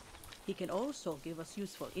fort. He can also give us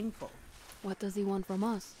useful info. What does he want from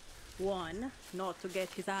us? One, not to get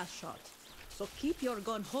his ass shot. So keep your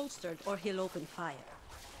gun holstered or he'll open fire.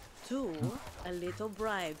 Two, a little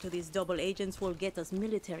bribe to these double agents will get us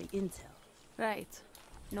military intel. Right.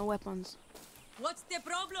 No weapons. What's the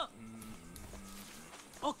problem?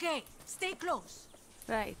 Okay, stay close.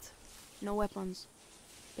 Right. No weapons.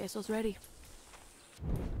 Pesos ready.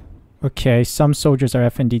 Okay, some soldiers are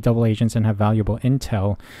FND double agents and have valuable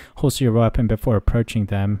intel. Holster your weapon before approaching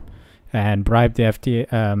them and bribe the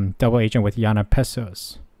FD double agent with Yana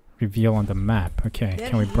pesos. Reveal on the map. Okay, There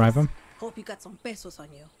can we he bribe is. him? Hope you got some pesos on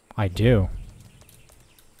you. I do.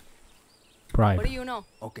 Bribe. What do you know?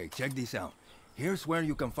 Okay, check this out. Here's where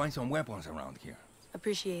you can find some weapons around here.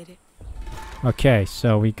 Appreciate it. Okay,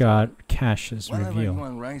 so we got Cash's Whatever reveal. you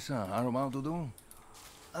and Raisa are about to do,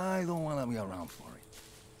 I don't want to be around for it.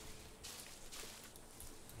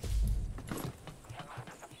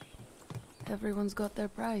 Everyone's got their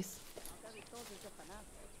price.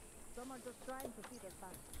 Some are just trying to feed their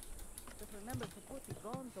family. Just remember to put the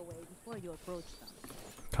guns away before you approach them.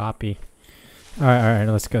 Copy. Alright,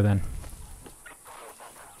 let's go then.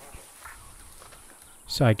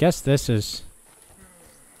 So I guess this is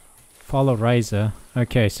follow Raisa.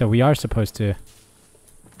 Okay, so we are supposed to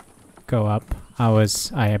go up. I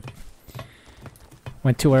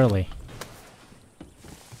went too early.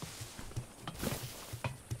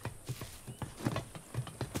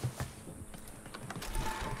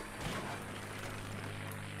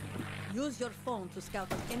 Use your phone to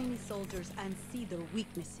scout out enemy soldiers and see their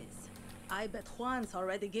weaknesses. I bet Juan's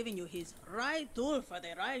already giving you his right tool for the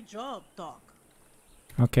right job talk.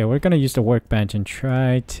 Okay, we're gonna use the workbench and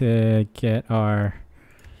try to get our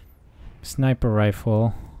sniper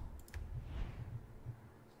rifle.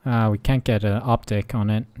 We can't get an optic on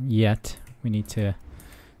it yet. We need to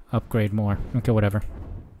upgrade more. Okay, whatever.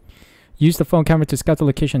 Use the phone camera to scout the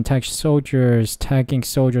location, tag soldiers. Tagging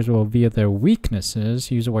soldiers will reveal their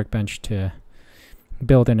weaknesses. Use a workbench to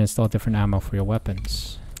build and install different ammo for your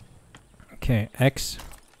weapons. Okay, X.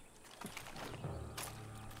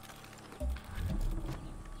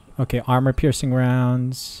 Okay, armor-piercing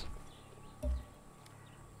rounds.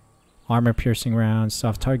 Armor-piercing rounds,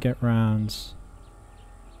 soft target rounds.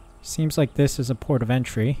 Seems like this is a port of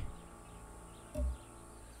entry.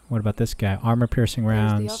 What about this guy? Armor-piercing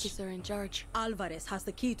rounds. Who's the officer in charge? Alvarez has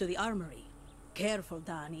the key to the armory. Careful,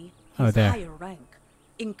 Dani. Oh, He's there. higher rank.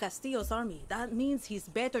 In Castillo's army, that means he's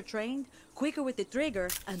better trained, quicker with the trigger,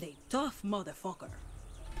 and a tough motherfucker.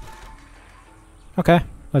 Okay,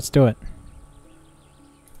 let's do it.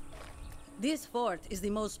 This fort is the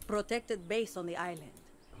most protected base on the island.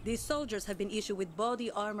 These soldiers have been issued with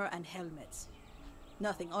body armor and helmets.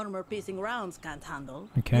 Nothing armor-piercing rounds can't handle.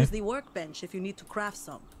 Okay. Use the workbench if you need to craft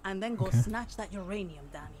some, and then go snatch that uranium,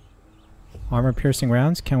 Dani. Armor-piercing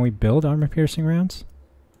rounds? Can we build armor-piercing rounds?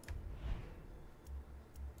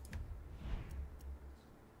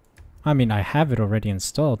 I mean, I have it already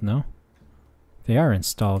installed, no? They are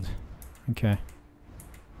installed. Okay.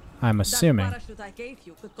 I'm assuming. That parachute I gave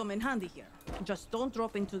you could come in handy here. Just don't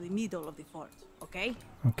drop into the middle of the fort, okay?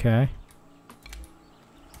 Okay.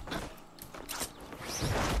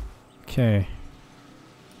 Okay.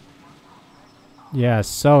 Yeah,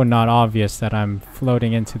 so not obvious that I'm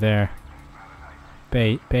floating into their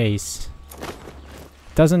base.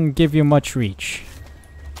 Doesn't give you much reach.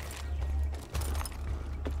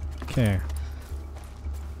 Okay.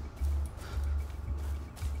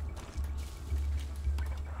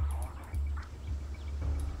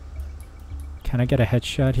 Can I get a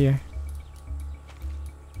headshot here?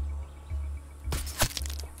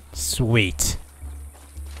 Sweet.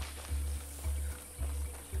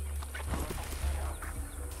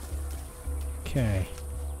 Okay.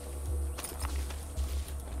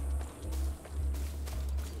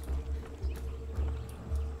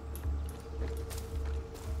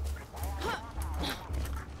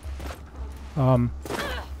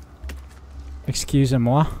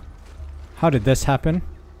 Excusez-moi. How did this happen?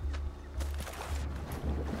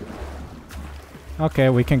 Okay,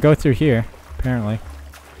 we can go through here, apparently.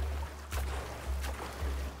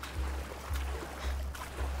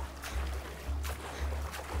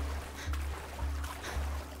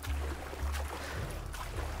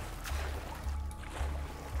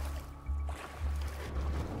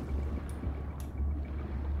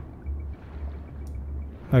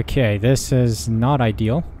 Okay, this is not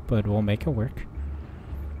ideal, but we'll make it work.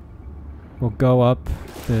 We'll go up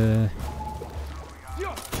the...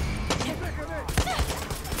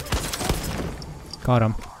 Got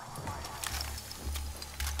him.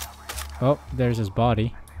 Oh, there's his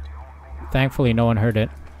body. Thankfully, no one heard it.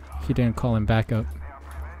 He didn't call him back up.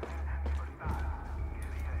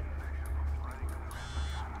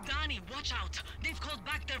 Dani, watch out! They've called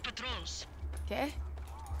back their patrols. Okay.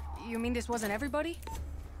 You mean this wasn't everybody?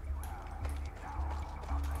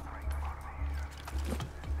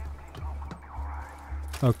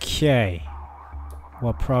 Okay.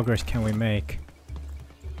 What progress can we make?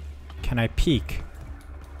 Can I peek?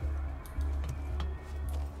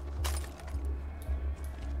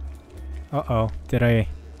 Uh-oh. Did I...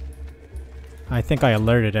 I think I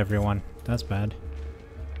alerted everyone. That's bad.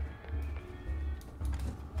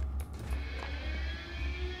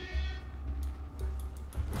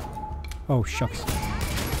 Oh, shucks.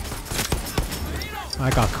 I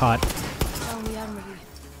got caught. Found the armory.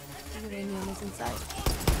 Uranium is inside.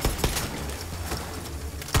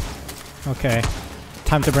 Okay.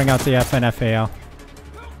 Time to bring out the FNFAL.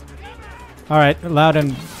 Alright, loud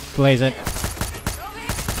and blaze it.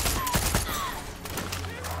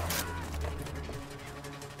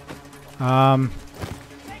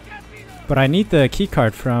 But I need the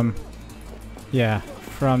keycard from... Yeah,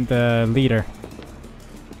 from the leader.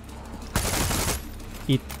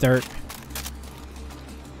 Eat dirt.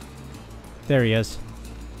 There he is.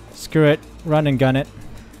 Screw it. Run and gun it.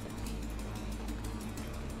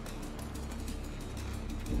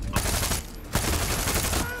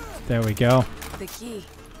 There we go. The key.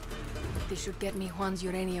 This should get me Juan's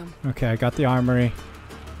uranium. Okay, I got the armory.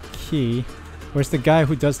 Key. Where's the guy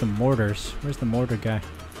who does the mortars? Where's the mortar guy?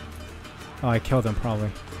 Oh, I killed him probably.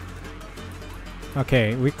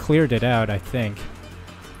 Okay, we cleared it out, I think.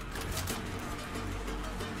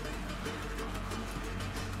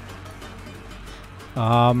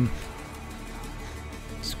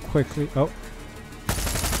 Just quickly... Oh.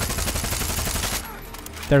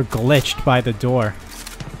 They're glitched by the door.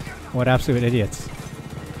 What absolute idiots.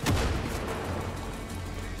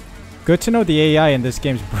 Good to know the AI in this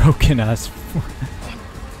game's broken us.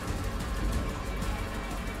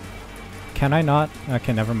 Can I not?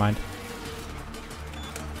 Okay, never mind.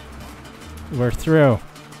 We're through.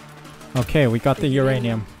 Okay, we got the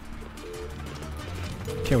uranium.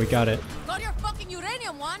 Okay, we got it. Got your fucking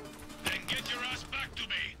uranium, Juan! Then get your ass back to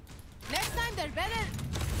me! Next time they're better!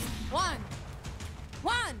 Juan!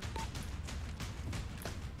 Juan!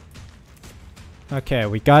 Okay,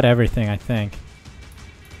 we got everything, I think.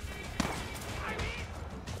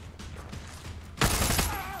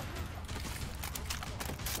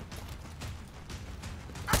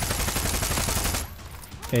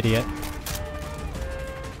 Idiot.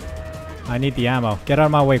 I need the ammo. Get out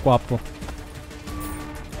of my way, guapo.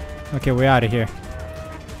 Okay, we're out of here.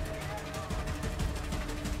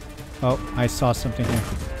 Oh, I saw something here.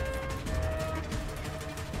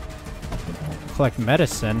 Collect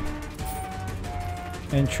medicine.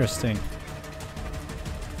 Interesting.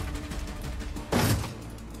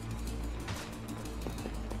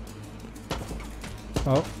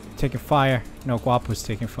 Oh, taking fire. No, Guapo's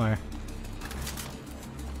taking fire.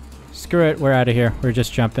 Screw it, we're out of here. We're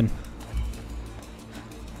just jumping.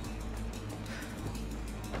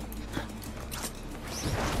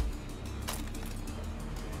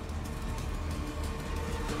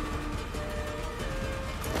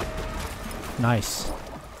 Nice.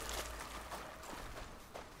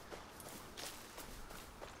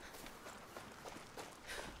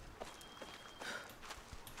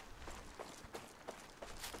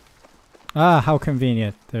 Ah, how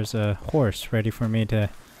convenient. There's a horse ready for me to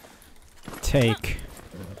take.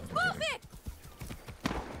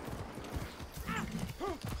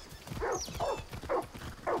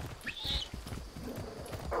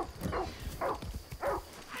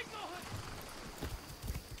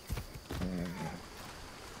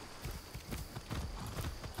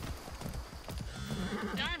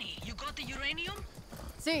 Dani, you got the uranium?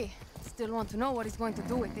 See, still want to know what he's going to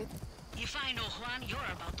do with it. If I know Juan, you're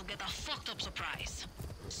about to get a fucked up surprise.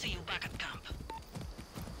 See you back at camp.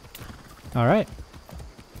 Alright.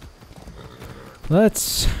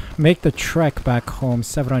 Let's make the trek back home,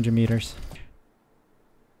 700 meters.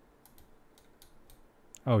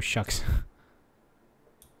 Oh, shucks.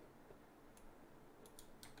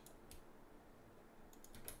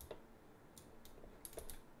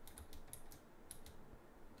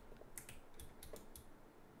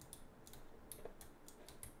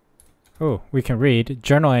 Oh, we can read.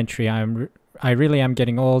 Journal entry. I really am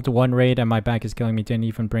getting old. One raid and my back is killing me. Didn't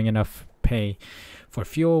even bring enough pay for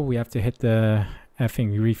fuel. We have to hit the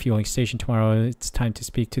effing refueling station tomorrow. It's time to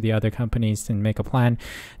speak to the other companies and make a plan.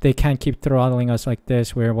 They can't keep throttling us like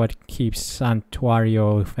this. We're what keeps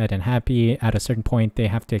Santuario fed and happy. At a certain point, they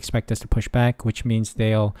have to expect us to push back, which means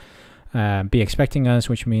they'll be expecting us,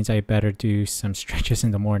 which means I better do some stretches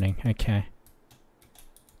in the morning. Okay.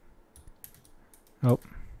 Oh.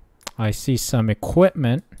 I see some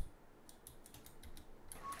equipment.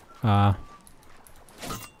 There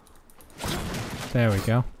we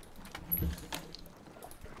go.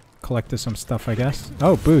 Collected some stuff, I guess.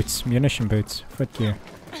 Oh, boots. Munition boots. Footgear.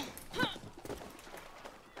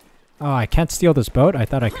 Oh, I can't steal this boat? I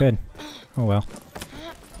thought I could. Oh well.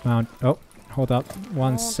 Mount. Oh, hold up.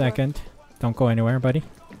 1 second. Don't go anywhere, buddy.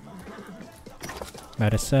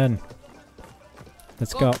 Medicine.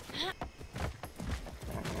 Let's go.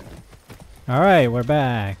 Alright, we're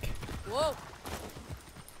back. Whoa.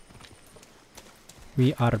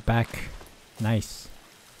 We are back. Nice.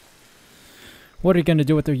 What are you gonna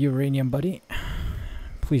do with the uranium, buddy?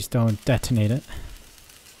 Please don't detonate it.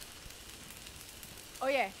 Oh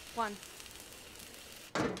yeah, Juan.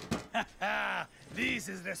 This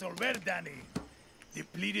is Resolver, Dani.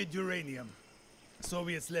 Depleted uranium.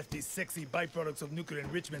 Soviets left these sexy byproducts of nuclear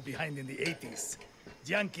enrichment behind in the 80s.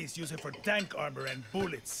 Yankees use it for tank armor and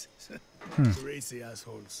bullets. Crazy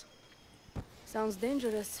assholes. Sounds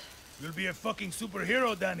dangerous. You'll be a fucking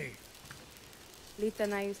superhero, Dani. Lita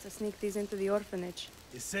and I used to sneak these into the orphanage.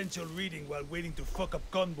 Essential reading while waiting to fuck up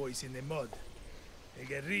convoys in the mud. A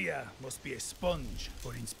guerrilla must be a sponge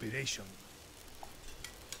for inspiration.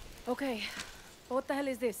 Okay, what the hell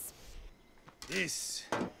is this? This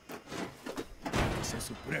is a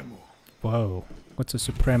Supremo. Whoa, what's a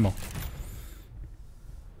Supremo?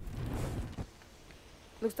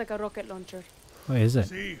 Looks like a rocket launcher. What is it?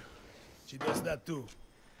 See, she does that too.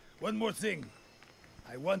 One more thing.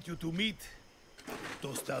 I want you to meet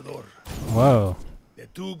Tostador. Whoa. The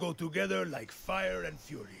two go together like fire and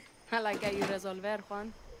fury. I like how you resolver,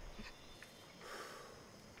 Juan.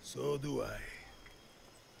 So do I.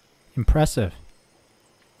 Impressive.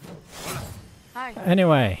 Hi.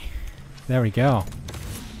 Anyway, there we go.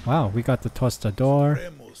 Wow, we got the Tostador.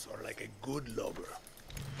 Supremos are like a good lover.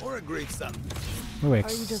 Or a great sandwich.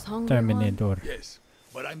 Terminator. Yes,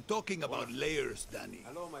 but I'm talking about layers, Dani.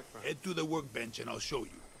 Hello, my friend. Head to the workbench and I'll show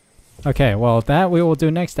you. Okay, well, that we will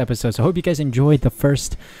do next episode. So I hope you guys enjoyed the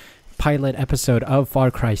first pilot episode of Far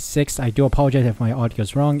Cry 6. I do apologize if my audio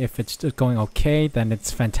is wrong. If it's just going okay, then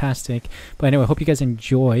it's fantastic. But anyway, I hope you guys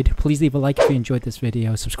enjoyed. Please leave a like if you enjoyed this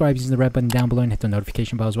video. Subscribe using the red button down below and hit the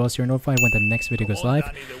notification bell as well so you're notified when the next video goes live.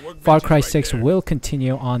 Far Cry 6 will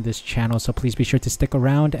continue on this channel, so please be sure to stick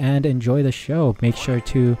around and enjoy the show. Make sure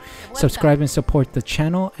to subscribe and support the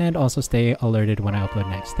channel and also stay alerted when I upload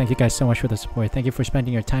next. Thank you guys so much for the support. Thank you for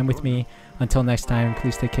spending your time with me. Until next time,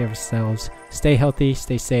 please take care of yourselves. Stay healthy,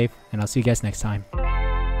 stay safe, and I'll see you guys next time.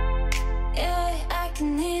 Yeah, I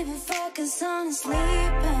can even focus on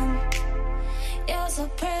sleeping. You're so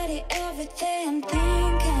pretty every day I'm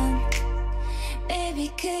thinking.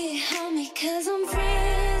 Baby, could you help me cause I'm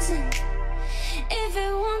freezing. If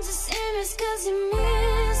it wants to see me it's cause you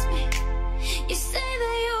miss me. You say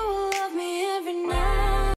that you